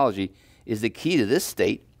of technology is the key to this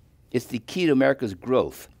state. It's the key to America's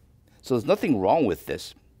growth. So there's nothing wrong with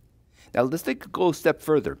this. Now let's go a step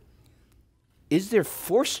further. Is there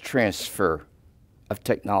forced transfer of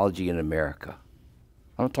technology in America?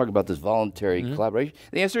 I'm talking about this voluntary collaboration.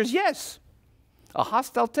 The answer is yes. A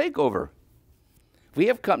hostile takeover. We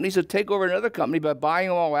have companies that take over another company by buying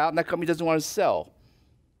them all out, and that company doesn't want to sell.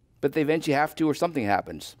 But they eventually have to, or something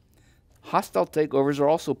happens. Hostile takeovers are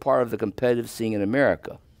also part of the competitive scene in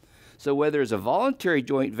America. So whether it's a voluntary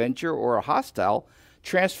joint venture or a hostile,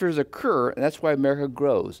 transfers occur, and that's why America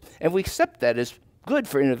grows. And we accept that as good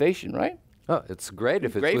for innovation, right? Oh, it's great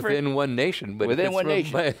if it's within one nation, but within one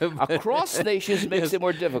nation, across nations makes it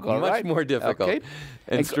more difficult, much more difficult, okay.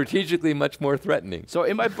 And strategically much more threatening. So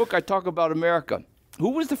in my book, I talk about America. Who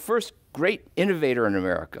was the first great innovator in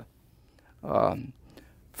America?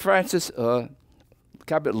 Francis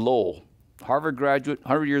Cabot Lowell, Harvard graduate,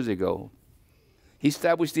 100 years ago. He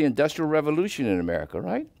established the Industrial Revolution in America,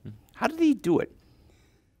 right? How did he do it?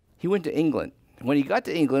 He went to England. When he got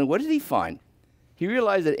to England, what did he find? He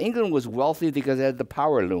realized that England was wealthy because it had the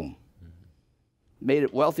power loom. Made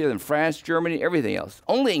it wealthier than France, Germany, everything else.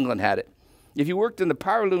 Only England had it. If you worked in the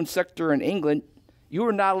power loom sector in England, you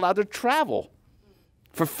were not allowed to travel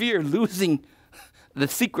for fear of losing the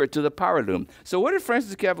secret to the power loom. So what did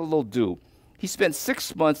Francis Cabot Lowell do? He spent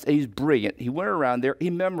 6 months, and he's brilliant. He went around there,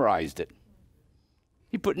 he memorized it.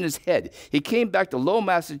 He put it in his head. He came back to Lowell,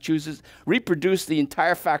 Massachusetts, reproduced the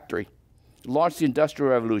entire factory, launched the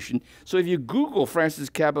Industrial Revolution. So if you Google Francis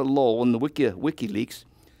Cabot Lowell in the Wikipedia,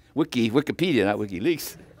 not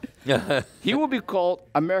WikiLeaks, he will be called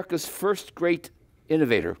America's first great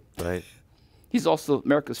innovator. Right. He's also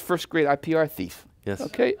America's first great IPR thief. Yes.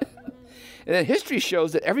 Okay? And then history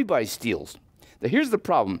shows that everybody steals. Now here's the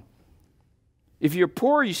problem. If you're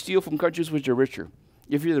poor, you steal from countries which are richer.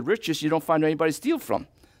 If you're the richest, you don't find anybody to steal from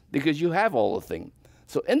because you have all the things.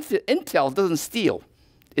 So Intel doesn't steal.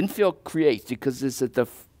 Intel creates because it's at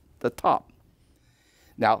the top.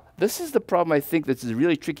 Now, this is the problem I think that's a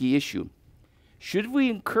really tricky issue. Should we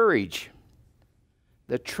encourage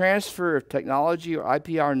the transfer of technology or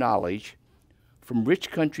IPR knowledge from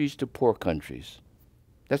rich countries to poor countries?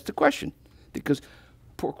 That's the question. Because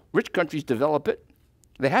rich countries develop it.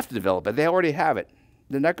 They have to develop it. They already have it.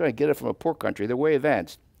 They're not going to get it from a poor country. They're way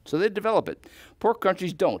advanced. So they develop it. Poor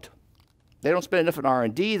countries don't. They don't spend enough on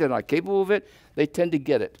R&D. They're not capable of it. They tend to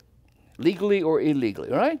get it, legally or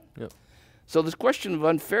illegally, all right? Yep. So this question of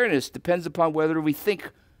unfairness depends upon whether we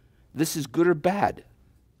think this is good or bad,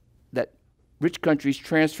 that rich countries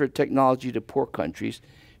transfer technology to poor countries.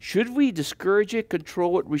 Should we discourage it,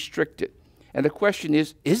 control it, restrict it? And the question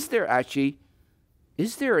is there an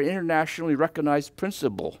internationally recognized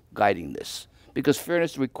principle guiding this? Because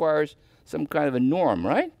fairness requires some kind of a norm,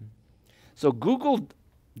 right? So Google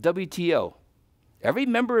WTO. Every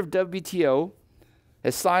member of WTO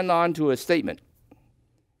has signed on to a statement.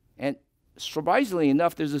 And surprisingly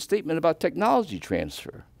enough, there's a statement about technology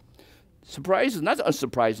transfer. Surprisingly, not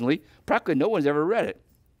unsurprisingly, practically no one's ever read it.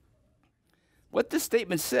 What this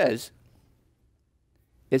statement says,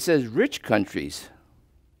 it says rich countries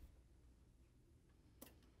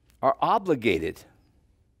are obligated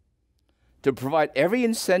to provide every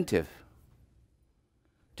incentive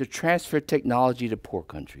to transfer technology to poor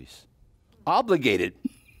countries. Obligated.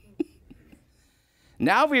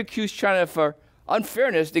 Now we accuse China for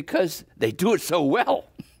unfairness because they do it so well.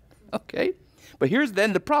 Okay? But here's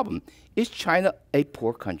then the problem. Is China a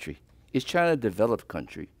poor country? Is China a developed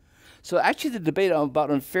country? So actually the debate about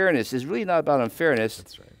unfairness is really not about unfairness.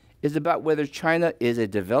 That's right. It's about whether China is a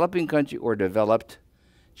developing country or developed.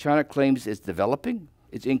 China claims it's developing.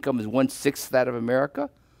 Its income is 1/6 that of America.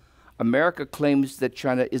 America claims that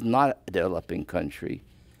China is not a developing country.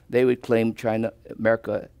 They would claim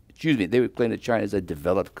they would claim that China is a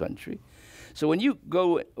developed country. So when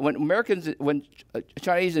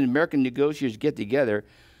Chinese and American negotiators get together,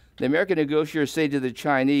 the American negotiators say to the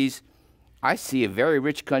Chinese, I see a very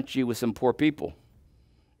rich country with some poor people.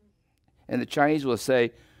 And the Chinese will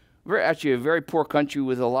say, we're actually a very poor country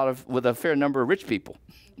with a fair number of rich people.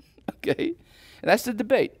 Okay? And that's the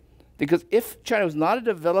debate. Because if China was not a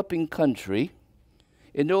developing country,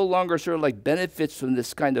 it no longer sort of like benefits from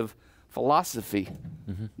this kind of philosophy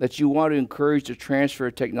that you want to encourage the transfer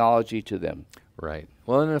of technology to them. Right.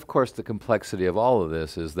 Well, and of course, the complexity of all of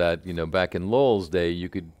this is that, back in Lowell's day,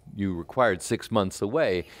 you required 6 months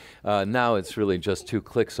away. Now it's really just 2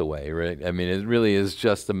 clicks away, right? I mean, it really is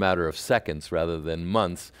just a matter of seconds rather than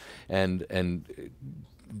months, and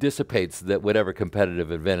dissipates that whatever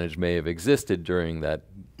competitive advantage may have existed during that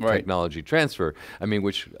technology transfer. I mean,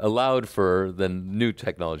 which allowed for then new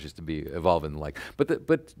technologies to be evolved and the like.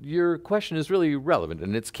 But your question is really relevant,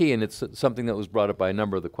 and it's key, and it's something that was brought up by a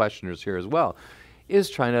number of the questioners here as well. Is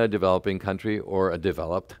China a developing country or a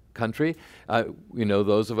developed country?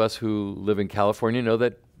 Those of us who live in California know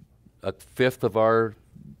that 1/5 of our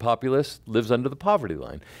populace lives under the poverty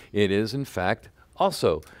line. It is, in fact,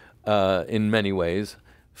 also, in many ways,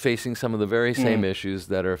 facing some of the very same issues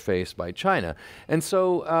that are faced by China. And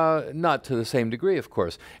so, not to the same degree, of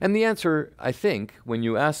course. And the answer, I think, when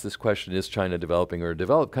you ask this question, is China developing or a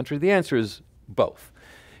developed country, the answer is both.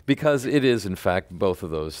 Because it is, in fact, both of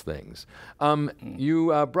those things.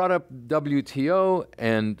 You brought up WTO,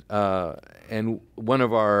 and one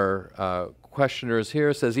of our questioners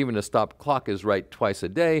here says even a stop clock is right twice a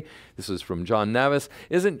day. This is from John Navis.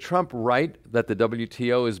 Isn't Trump right that the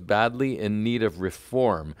WTO is badly in need of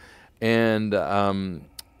reform? And along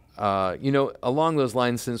those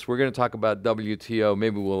lines, since we're going to talk about WTO,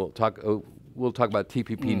 maybe we'll talk about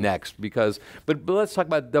TPP next, but let's talk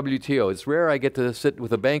about WTO. It's rare I get to sit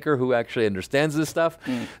with a banker who actually understands this stuff.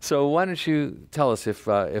 So why don't you tell us if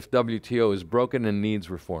WTO is broken and needs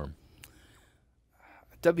reform?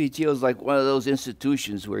 WTO is like one of those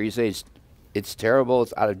institutions where you say it's terrible,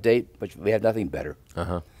 it's out of date, but we have nothing better.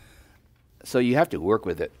 So you have to work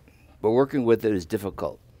with it. But working with it is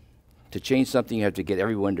difficult. To change something, you have to get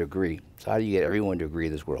everyone to agree. So how do you get everyone to agree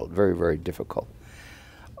in this world? Very, very difficult.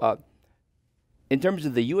 In terms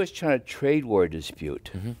of the U.S.-China trade war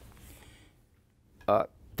dispute,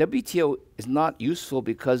 WTO is not useful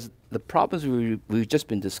because the problems we've just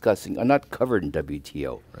been discussing are not covered in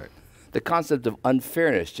WTO. Right. The concept of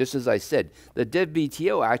unfairness, just as I said, the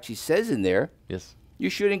WTO actually says in there, yes, you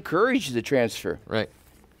should encourage the transfer. Right.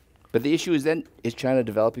 But the issue is then, is China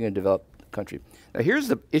developing a developed country? Now here's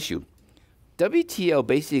the issue. WTO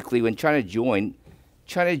basically, when China joined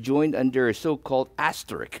under a so-called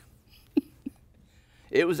asterisk.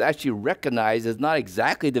 It was actually recognized as not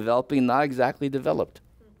exactly developing, not exactly developed.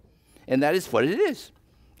 And that is what it is.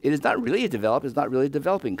 It is not really it's not really a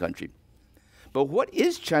developing country. But what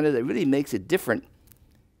is China that really makes it different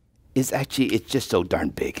is actually, it's just so darn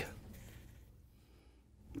big.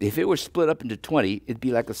 If it were split up into 20, it'd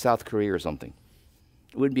be like a South Korea or something.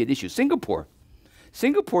 It wouldn't be an issue. Singapore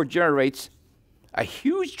generates a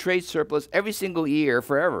huge trade surplus every single year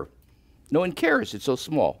forever. No one cares, it's so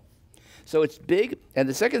small. So it's big, and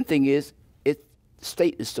the second thing is, its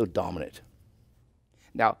state is so dominant.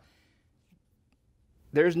 Now,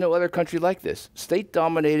 there's no other country like this.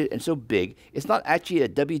 State-dominated and so big. It's not actually a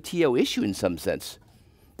WTO issue in some sense,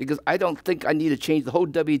 because I don't think I need to change the whole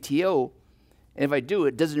WTO. And if I do,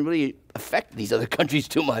 it doesn't really affect these other countries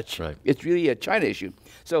too much. Right. It's really a China issue.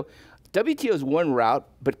 So WTO is one route,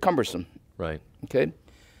 but cumbersome. Right. Okay?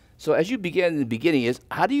 So as you began in the beginning is,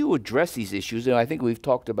 how do you address these issues? And I think we've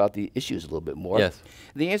talked about the issues a little bit more. Yes.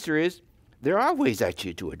 The answer is, there are ways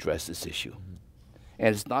actually to address this issue.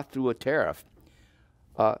 And it's not through a tariff.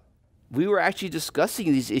 We were actually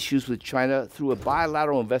discussing these issues with China through a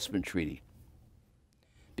bilateral investment treaty.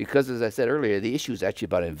 Because, as I said earlier, the issue is actually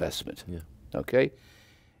about investment. Yeah. Okay?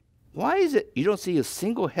 Why is it you don't see a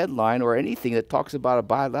single headline or anything that talks about a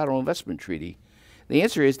bilateral investment treaty? The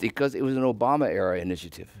answer is because it was an Obama-era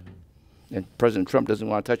initiative. And President Trump doesn't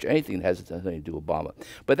want to touch anything that has anything to do with Obama.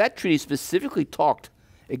 But that treaty specifically talked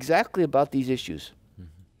exactly about these issues.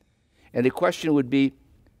 And the question would be,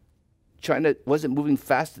 China wasn't moving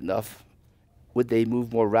fast enough. Would they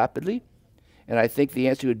move more rapidly? And I think the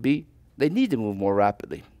answer would be, they need to move more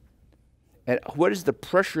rapidly. And what is the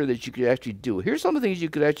pressure that you could actually do? Here's some of the things you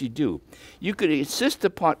could actually do. You could insist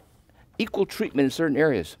upon equal treatment in certain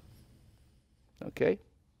areas. Okay?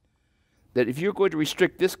 That if you're going to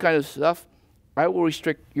restrict this kind of stuff, I will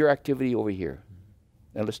restrict your activity over here.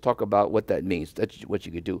 And let's talk about what that means. That's what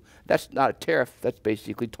you could do. That's not a tariff. That's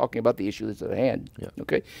basically talking about the issue that's at hand. Yeah.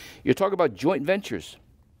 Okay? You're talking about joint ventures.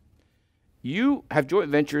 You have joint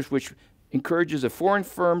ventures which encourages a foreign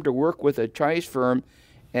firm to work with a Chinese firm,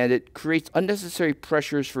 and it creates unnecessary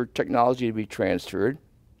pressures for technology to be transferred.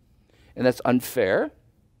 And that's unfair.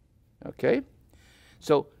 Okay?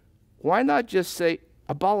 So why not just say,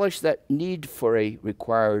 abolish that need for a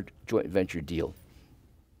required joint venture deal?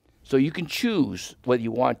 So you can choose whether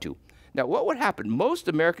you want to. Now, what would happen? Most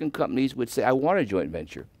American companies would say, I want a joint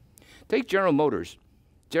venture. Take General Motors.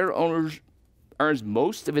 General Motors earns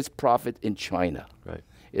most of its profit in China. Right.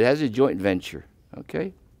 It has a joint venture,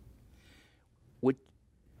 okay? Would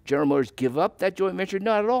General Motors give up that joint venture?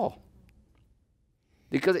 Not at all.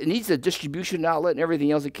 Because it needs a distribution outlet and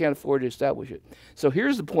everything else, it can't afford to establish it. So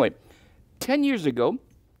here's the point. 10 years ago,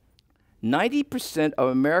 90% of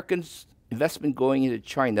Americans' investment going into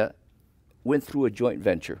China went through a joint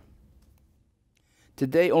venture.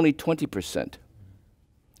 Today, only 20%.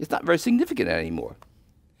 It's not very significant anymore.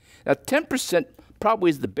 Now, 10% probably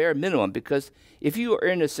is the bare minimum, because if you are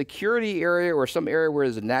in a security area or some area where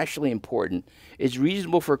it's nationally important, it's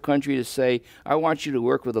reasonable for a country to say, I want you to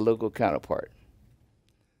work with a local counterpart.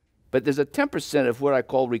 But there's a 10% of what I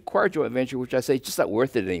call required joint venture, which I say it's just not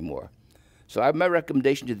worth it anymore. So my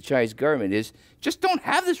recommendation to the Chinese government is just don't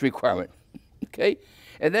have this requirement, okay?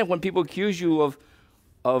 And then when people accuse you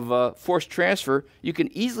of forced transfer, you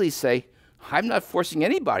can easily say, I'm not forcing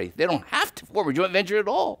anybody. They don't have to form a joint venture at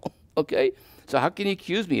all, okay? So how can you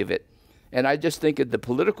accuse me of it? And I just think that the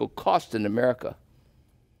political cost in America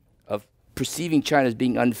of perceiving China as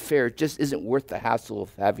being unfair just isn't worth the hassle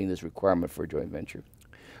of having this requirement for a joint venture.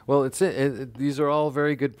 Well, these are all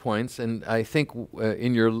very good points, and I think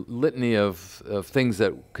in your litany of things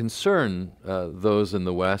that concern those in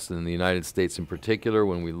the West and the United States in particular,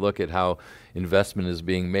 when we look at how investment is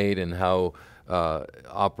being made and how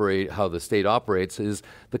the state operates, is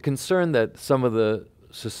the concern that some of the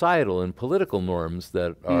societal and political norms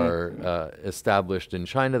that are established in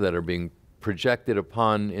China, that are being projected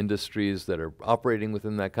upon industries that are operating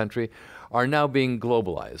within that country, are now being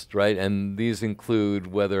globalized, right? And these include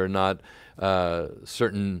whether or not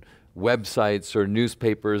certain websites or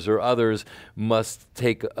newspapers or others must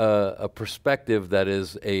take a perspective that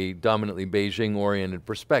is a dominantly Beijing-oriented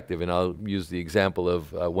perspective. And I'll use the example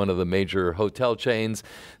of one of the major hotel chains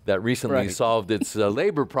that recently solved its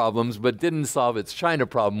labor problems, but didn't solve its China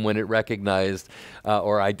problem when it recognized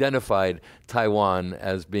or identified Taiwan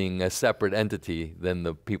as being a separate entity than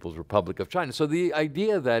the People's Republic of China. So the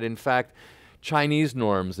idea that, in fact, Chinese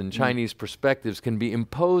norms and Chinese perspectives can be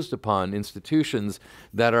imposed upon institutions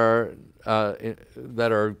that are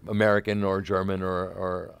American or German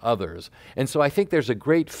or others. And so I think there's a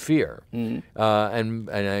great fear, and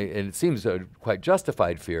it seems a quite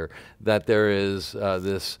justified fear, that there is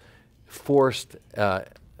this forced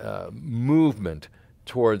movement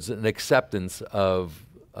towards an acceptance of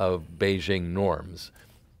Beijing norms.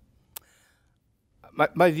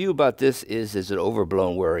 My view about this is an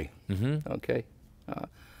overblown worry. Okay,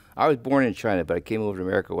 I was born in China, but I came over to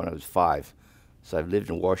America when I was 5, so I've lived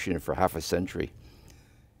in Washington for half a century.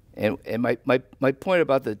 And my point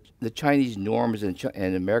about the Chinese norms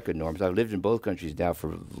and American norms, I've lived in both countries now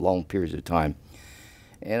for long periods of time,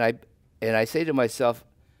 and I say to myself,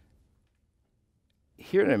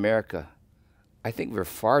 here in America, I think we're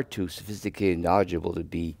far too sophisticated and knowledgeable to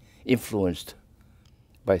be influenced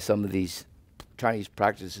by some of these Chinese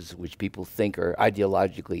practices which people think are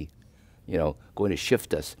ideologically, going to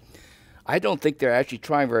shift us. I don't think they're actually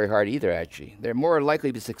trying very hard either, actually. They're more likely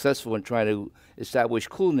to be successful in trying to establish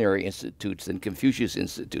culinary institutes than Confucius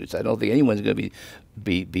institutes. I don't think anyone's going to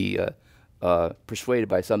be persuaded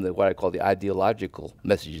by some of what I call the ideological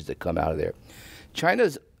messages that come out of there.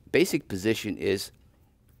 China's basic position is,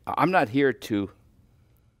 I'm not here to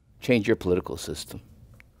change your political system.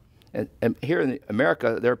 And here in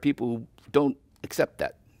America, there are people who don't accept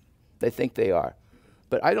that. They think they are.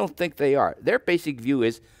 But I don't think they are. Their basic view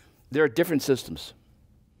is there are different systems.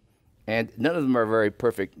 And none of them are very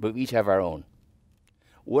perfect, but we each have our own.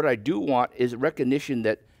 What I do want is recognition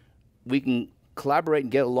that we can collaborate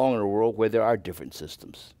and get along in a world where there are different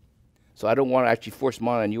systems. So I don't want to actually force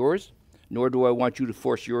mine on yours, nor do I want you to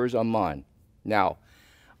force yours on mine. Now,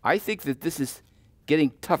 I think that this is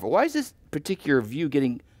getting tougher. Why is this particular view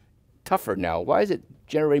getting tougher now? Why is it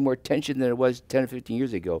generating more tension than it was 10 or 15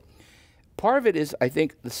 years ago? Part of it is, I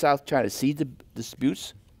think, the South China Sea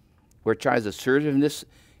disputes, where China's assertiveness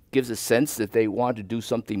gives a sense that they want to do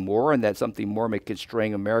something more, and that something more may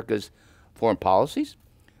constrain America's foreign policies.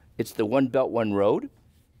 It's the One Belt, One Road,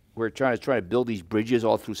 where China's trying to build these bridges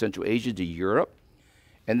all through Central Asia to Europe.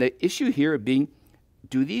 And the issue here being,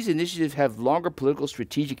 do these initiatives have longer political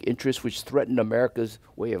strategic interests which threaten America's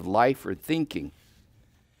way of life or thinking?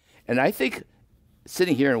 And I think,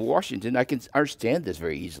 sitting here in Washington, I can understand this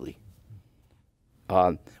very easily.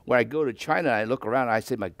 When I go to China, I look around, and I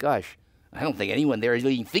say, my gosh, I don't think anyone there is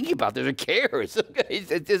even thinking about this or cares. Okay?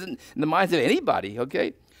 It isn't in the minds of anybody,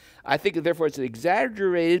 okay? I think, therefore, it's an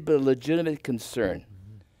exaggerated but a legitimate concern.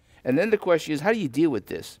 And then the question is, how do you deal with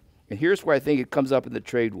this? And here's where I think it comes up in the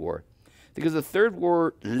trade war. Because the third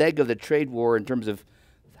leg of the trade war, in terms of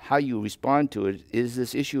how you respond to it, is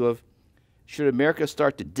this issue of, should America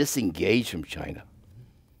start to disengage from China?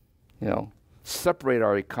 Separate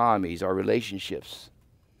our economies, our relationships,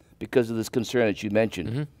 because of this concern that you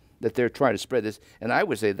mentioned, that they're trying to spread this. And I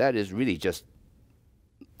would say that is really just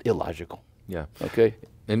illogical. Yeah. Okay?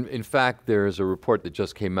 And in fact, there's a report that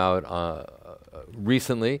just came out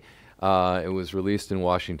recently. It was released in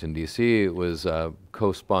Washington, D.C. It was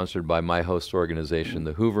co-sponsored by my host organization,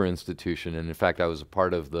 the Hoover Institution. And in fact, I was a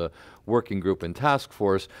part of the working group and task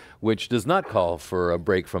force, which does not call for a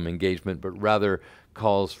break from engagement, but rather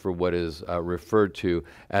calls for what is referred to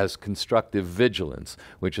as constructive vigilance,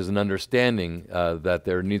 which is an understanding that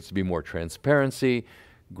there needs to be more transparency,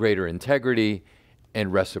 greater integrity,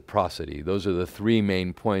 and reciprocity. Those are the three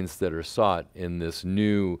main points that are sought in this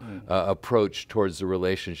new approach towards the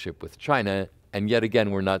relationship with China. And yet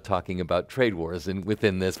again, we're not talking about trade wars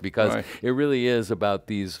within this, because it really is about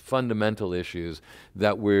these fundamental issues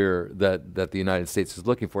that the United States is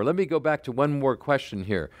looking for. Let me go back to one more question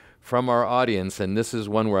here from our audience, and this is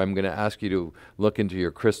one where I'm going to ask you to look into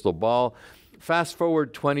your crystal ball. Fast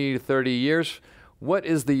forward 20 to 30 years, what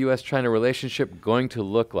is the U.S.-China relationship going to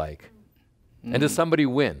look like? And does somebody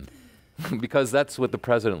win? Because that's what the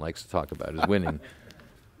president likes to talk about, is winning.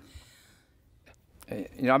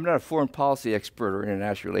 I'm not a foreign policy expert or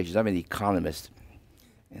international relations. I'm an economist.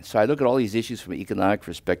 And so I look at all these issues from an economic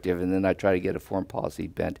perspective, and then I try to get a foreign policy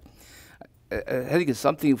bent. I think it's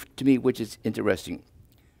something, to me, which is interesting.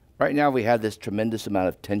 Right now, we have this tremendous amount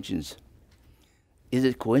of tensions. Is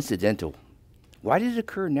it coincidental? Why did it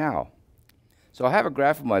occur now? So I have a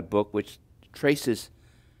graph in my book which traces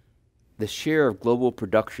the share of global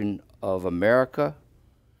production of America,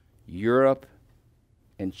 Europe,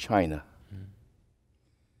 and China.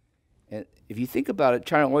 And if you think about it,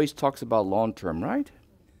 China always talks about long-term, right?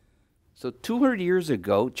 So 200 years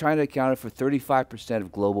ago, China accounted for 35%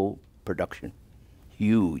 of global production.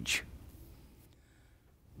 Huge.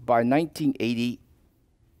 By 1980,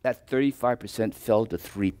 that 35% fell to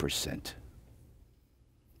 3%.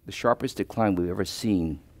 The sharpest decline we've ever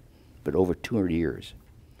seen, but over 200 years.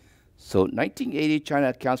 So 1980, China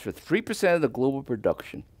accounts for 3% of the global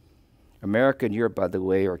production. America and Europe, by the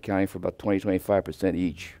way, are accounting for about 20-25%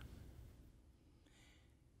 each.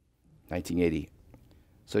 1980.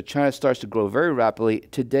 So China starts to grow very rapidly.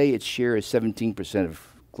 Today, its share is 17% of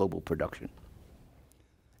global production.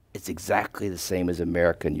 It's exactly the same as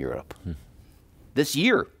America and Europe. This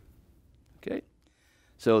year. Okay?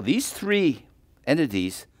 So these three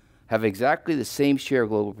entities have exactly the same share of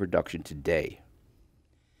global production today.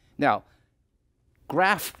 Now,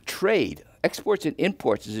 graph trade, exports and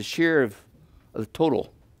imports, is a share of the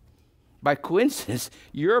total. By coincidence,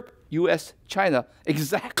 Europe, US, China,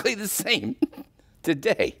 exactly the same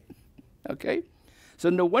today. Okay? So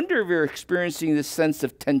no wonder we're experiencing this sense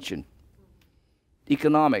of tension.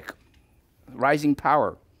 economic, rising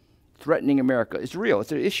power, threatening America. It's real.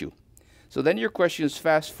 It's an issue. So then your question is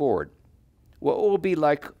fast forward. What will it be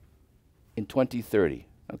like in 2030?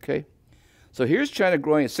 Okay? So here's China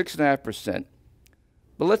growing at 6.5%.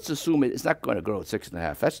 But let's assume it's not going to grow at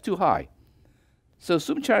 6.5%. That's too high. So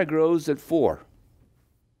assume China grows at 4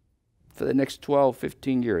 for the next 12,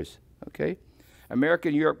 15 years. Okay? America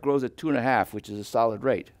and Europe grows at 2.5, which is a solid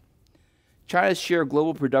rate. China's share of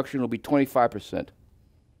global production will be 25%.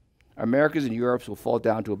 America's and Europe's will fall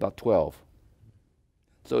down to about 12.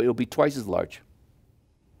 So it'll be twice as large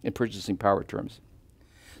in purchasing power terms.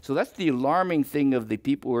 So that's the alarming thing of the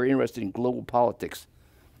people who are interested in global politics.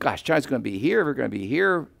 Gosh, China's going to be here, we're going to be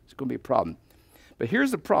here, it's going to be a problem. But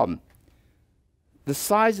here's the problem. The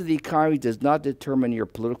size of the economy does not determine your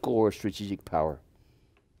political or strategic power.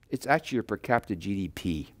 It's actually your per capita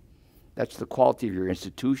GDP. That's the quality of your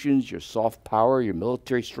institutions, your soft power, your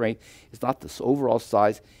military strength. It's not the overall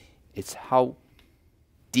size. It's how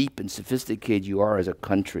deep and sophisticated you are as a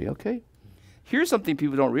country, okay? Here's something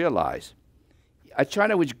people don't realize. A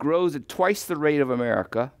China which grows at twice the rate of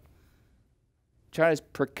America, China's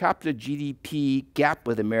per capita GDP gap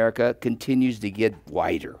with America continues to get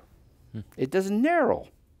wider. It doesn't narrow.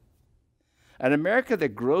 An America that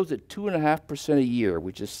grows at 2.5% a year,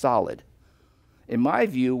 which is solid, in my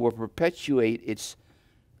view, will perpetuate its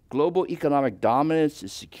global economic dominance,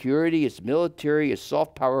 its security, its military, its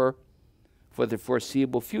soft power for the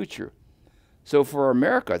foreseeable future. So for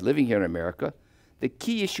America, living here in America, the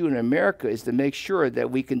key issue in America is to make sure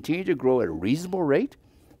that we continue to grow at a reasonable rate,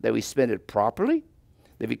 that we spend it properly,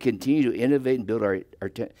 that we continue to innovate and build our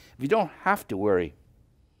we don't have to worry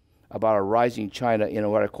about a rising China in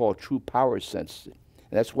what I call a true power sense. And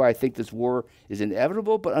that's why I think this war is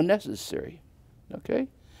inevitable but unnecessary. Okay?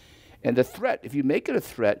 And the threat, if you make it a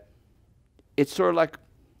threat, it's sort of like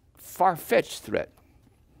far-fetched threat.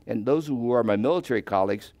 And those who are my military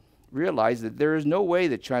colleagues realize that there is no way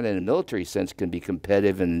that China in a military sense can be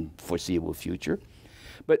competitive in the foreseeable future.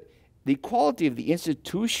 But the quality of the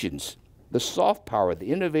institutions, the soft power,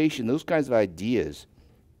 the innovation, those kinds of ideas,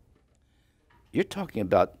 you're talking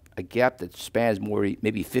about a gap that spans more,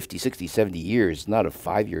 maybe 50, 60, 70 years, not a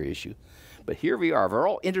 5-year issue. But here we are. We're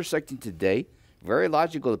all intersecting today. Very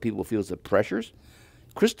logical that people feel the pressures.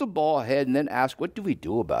 Crystal ball ahead and then ask, what do we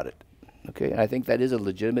do about it? Okay, and I think that is a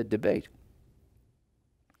legitimate debate.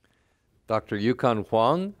 Dr. Yukon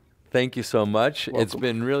Huang, thank you so much. Welcome. It's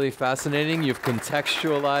been really fascinating. You've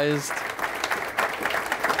contextualized